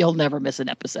week. You'll never miss an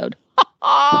episode.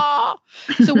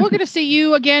 So we're going to see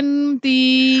you again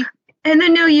in the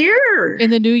new year. In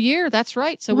the new year. That's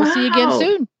right. So we'll see you again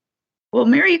soon. Well,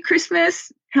 Merry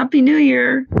Christmas. Happy New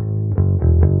Year.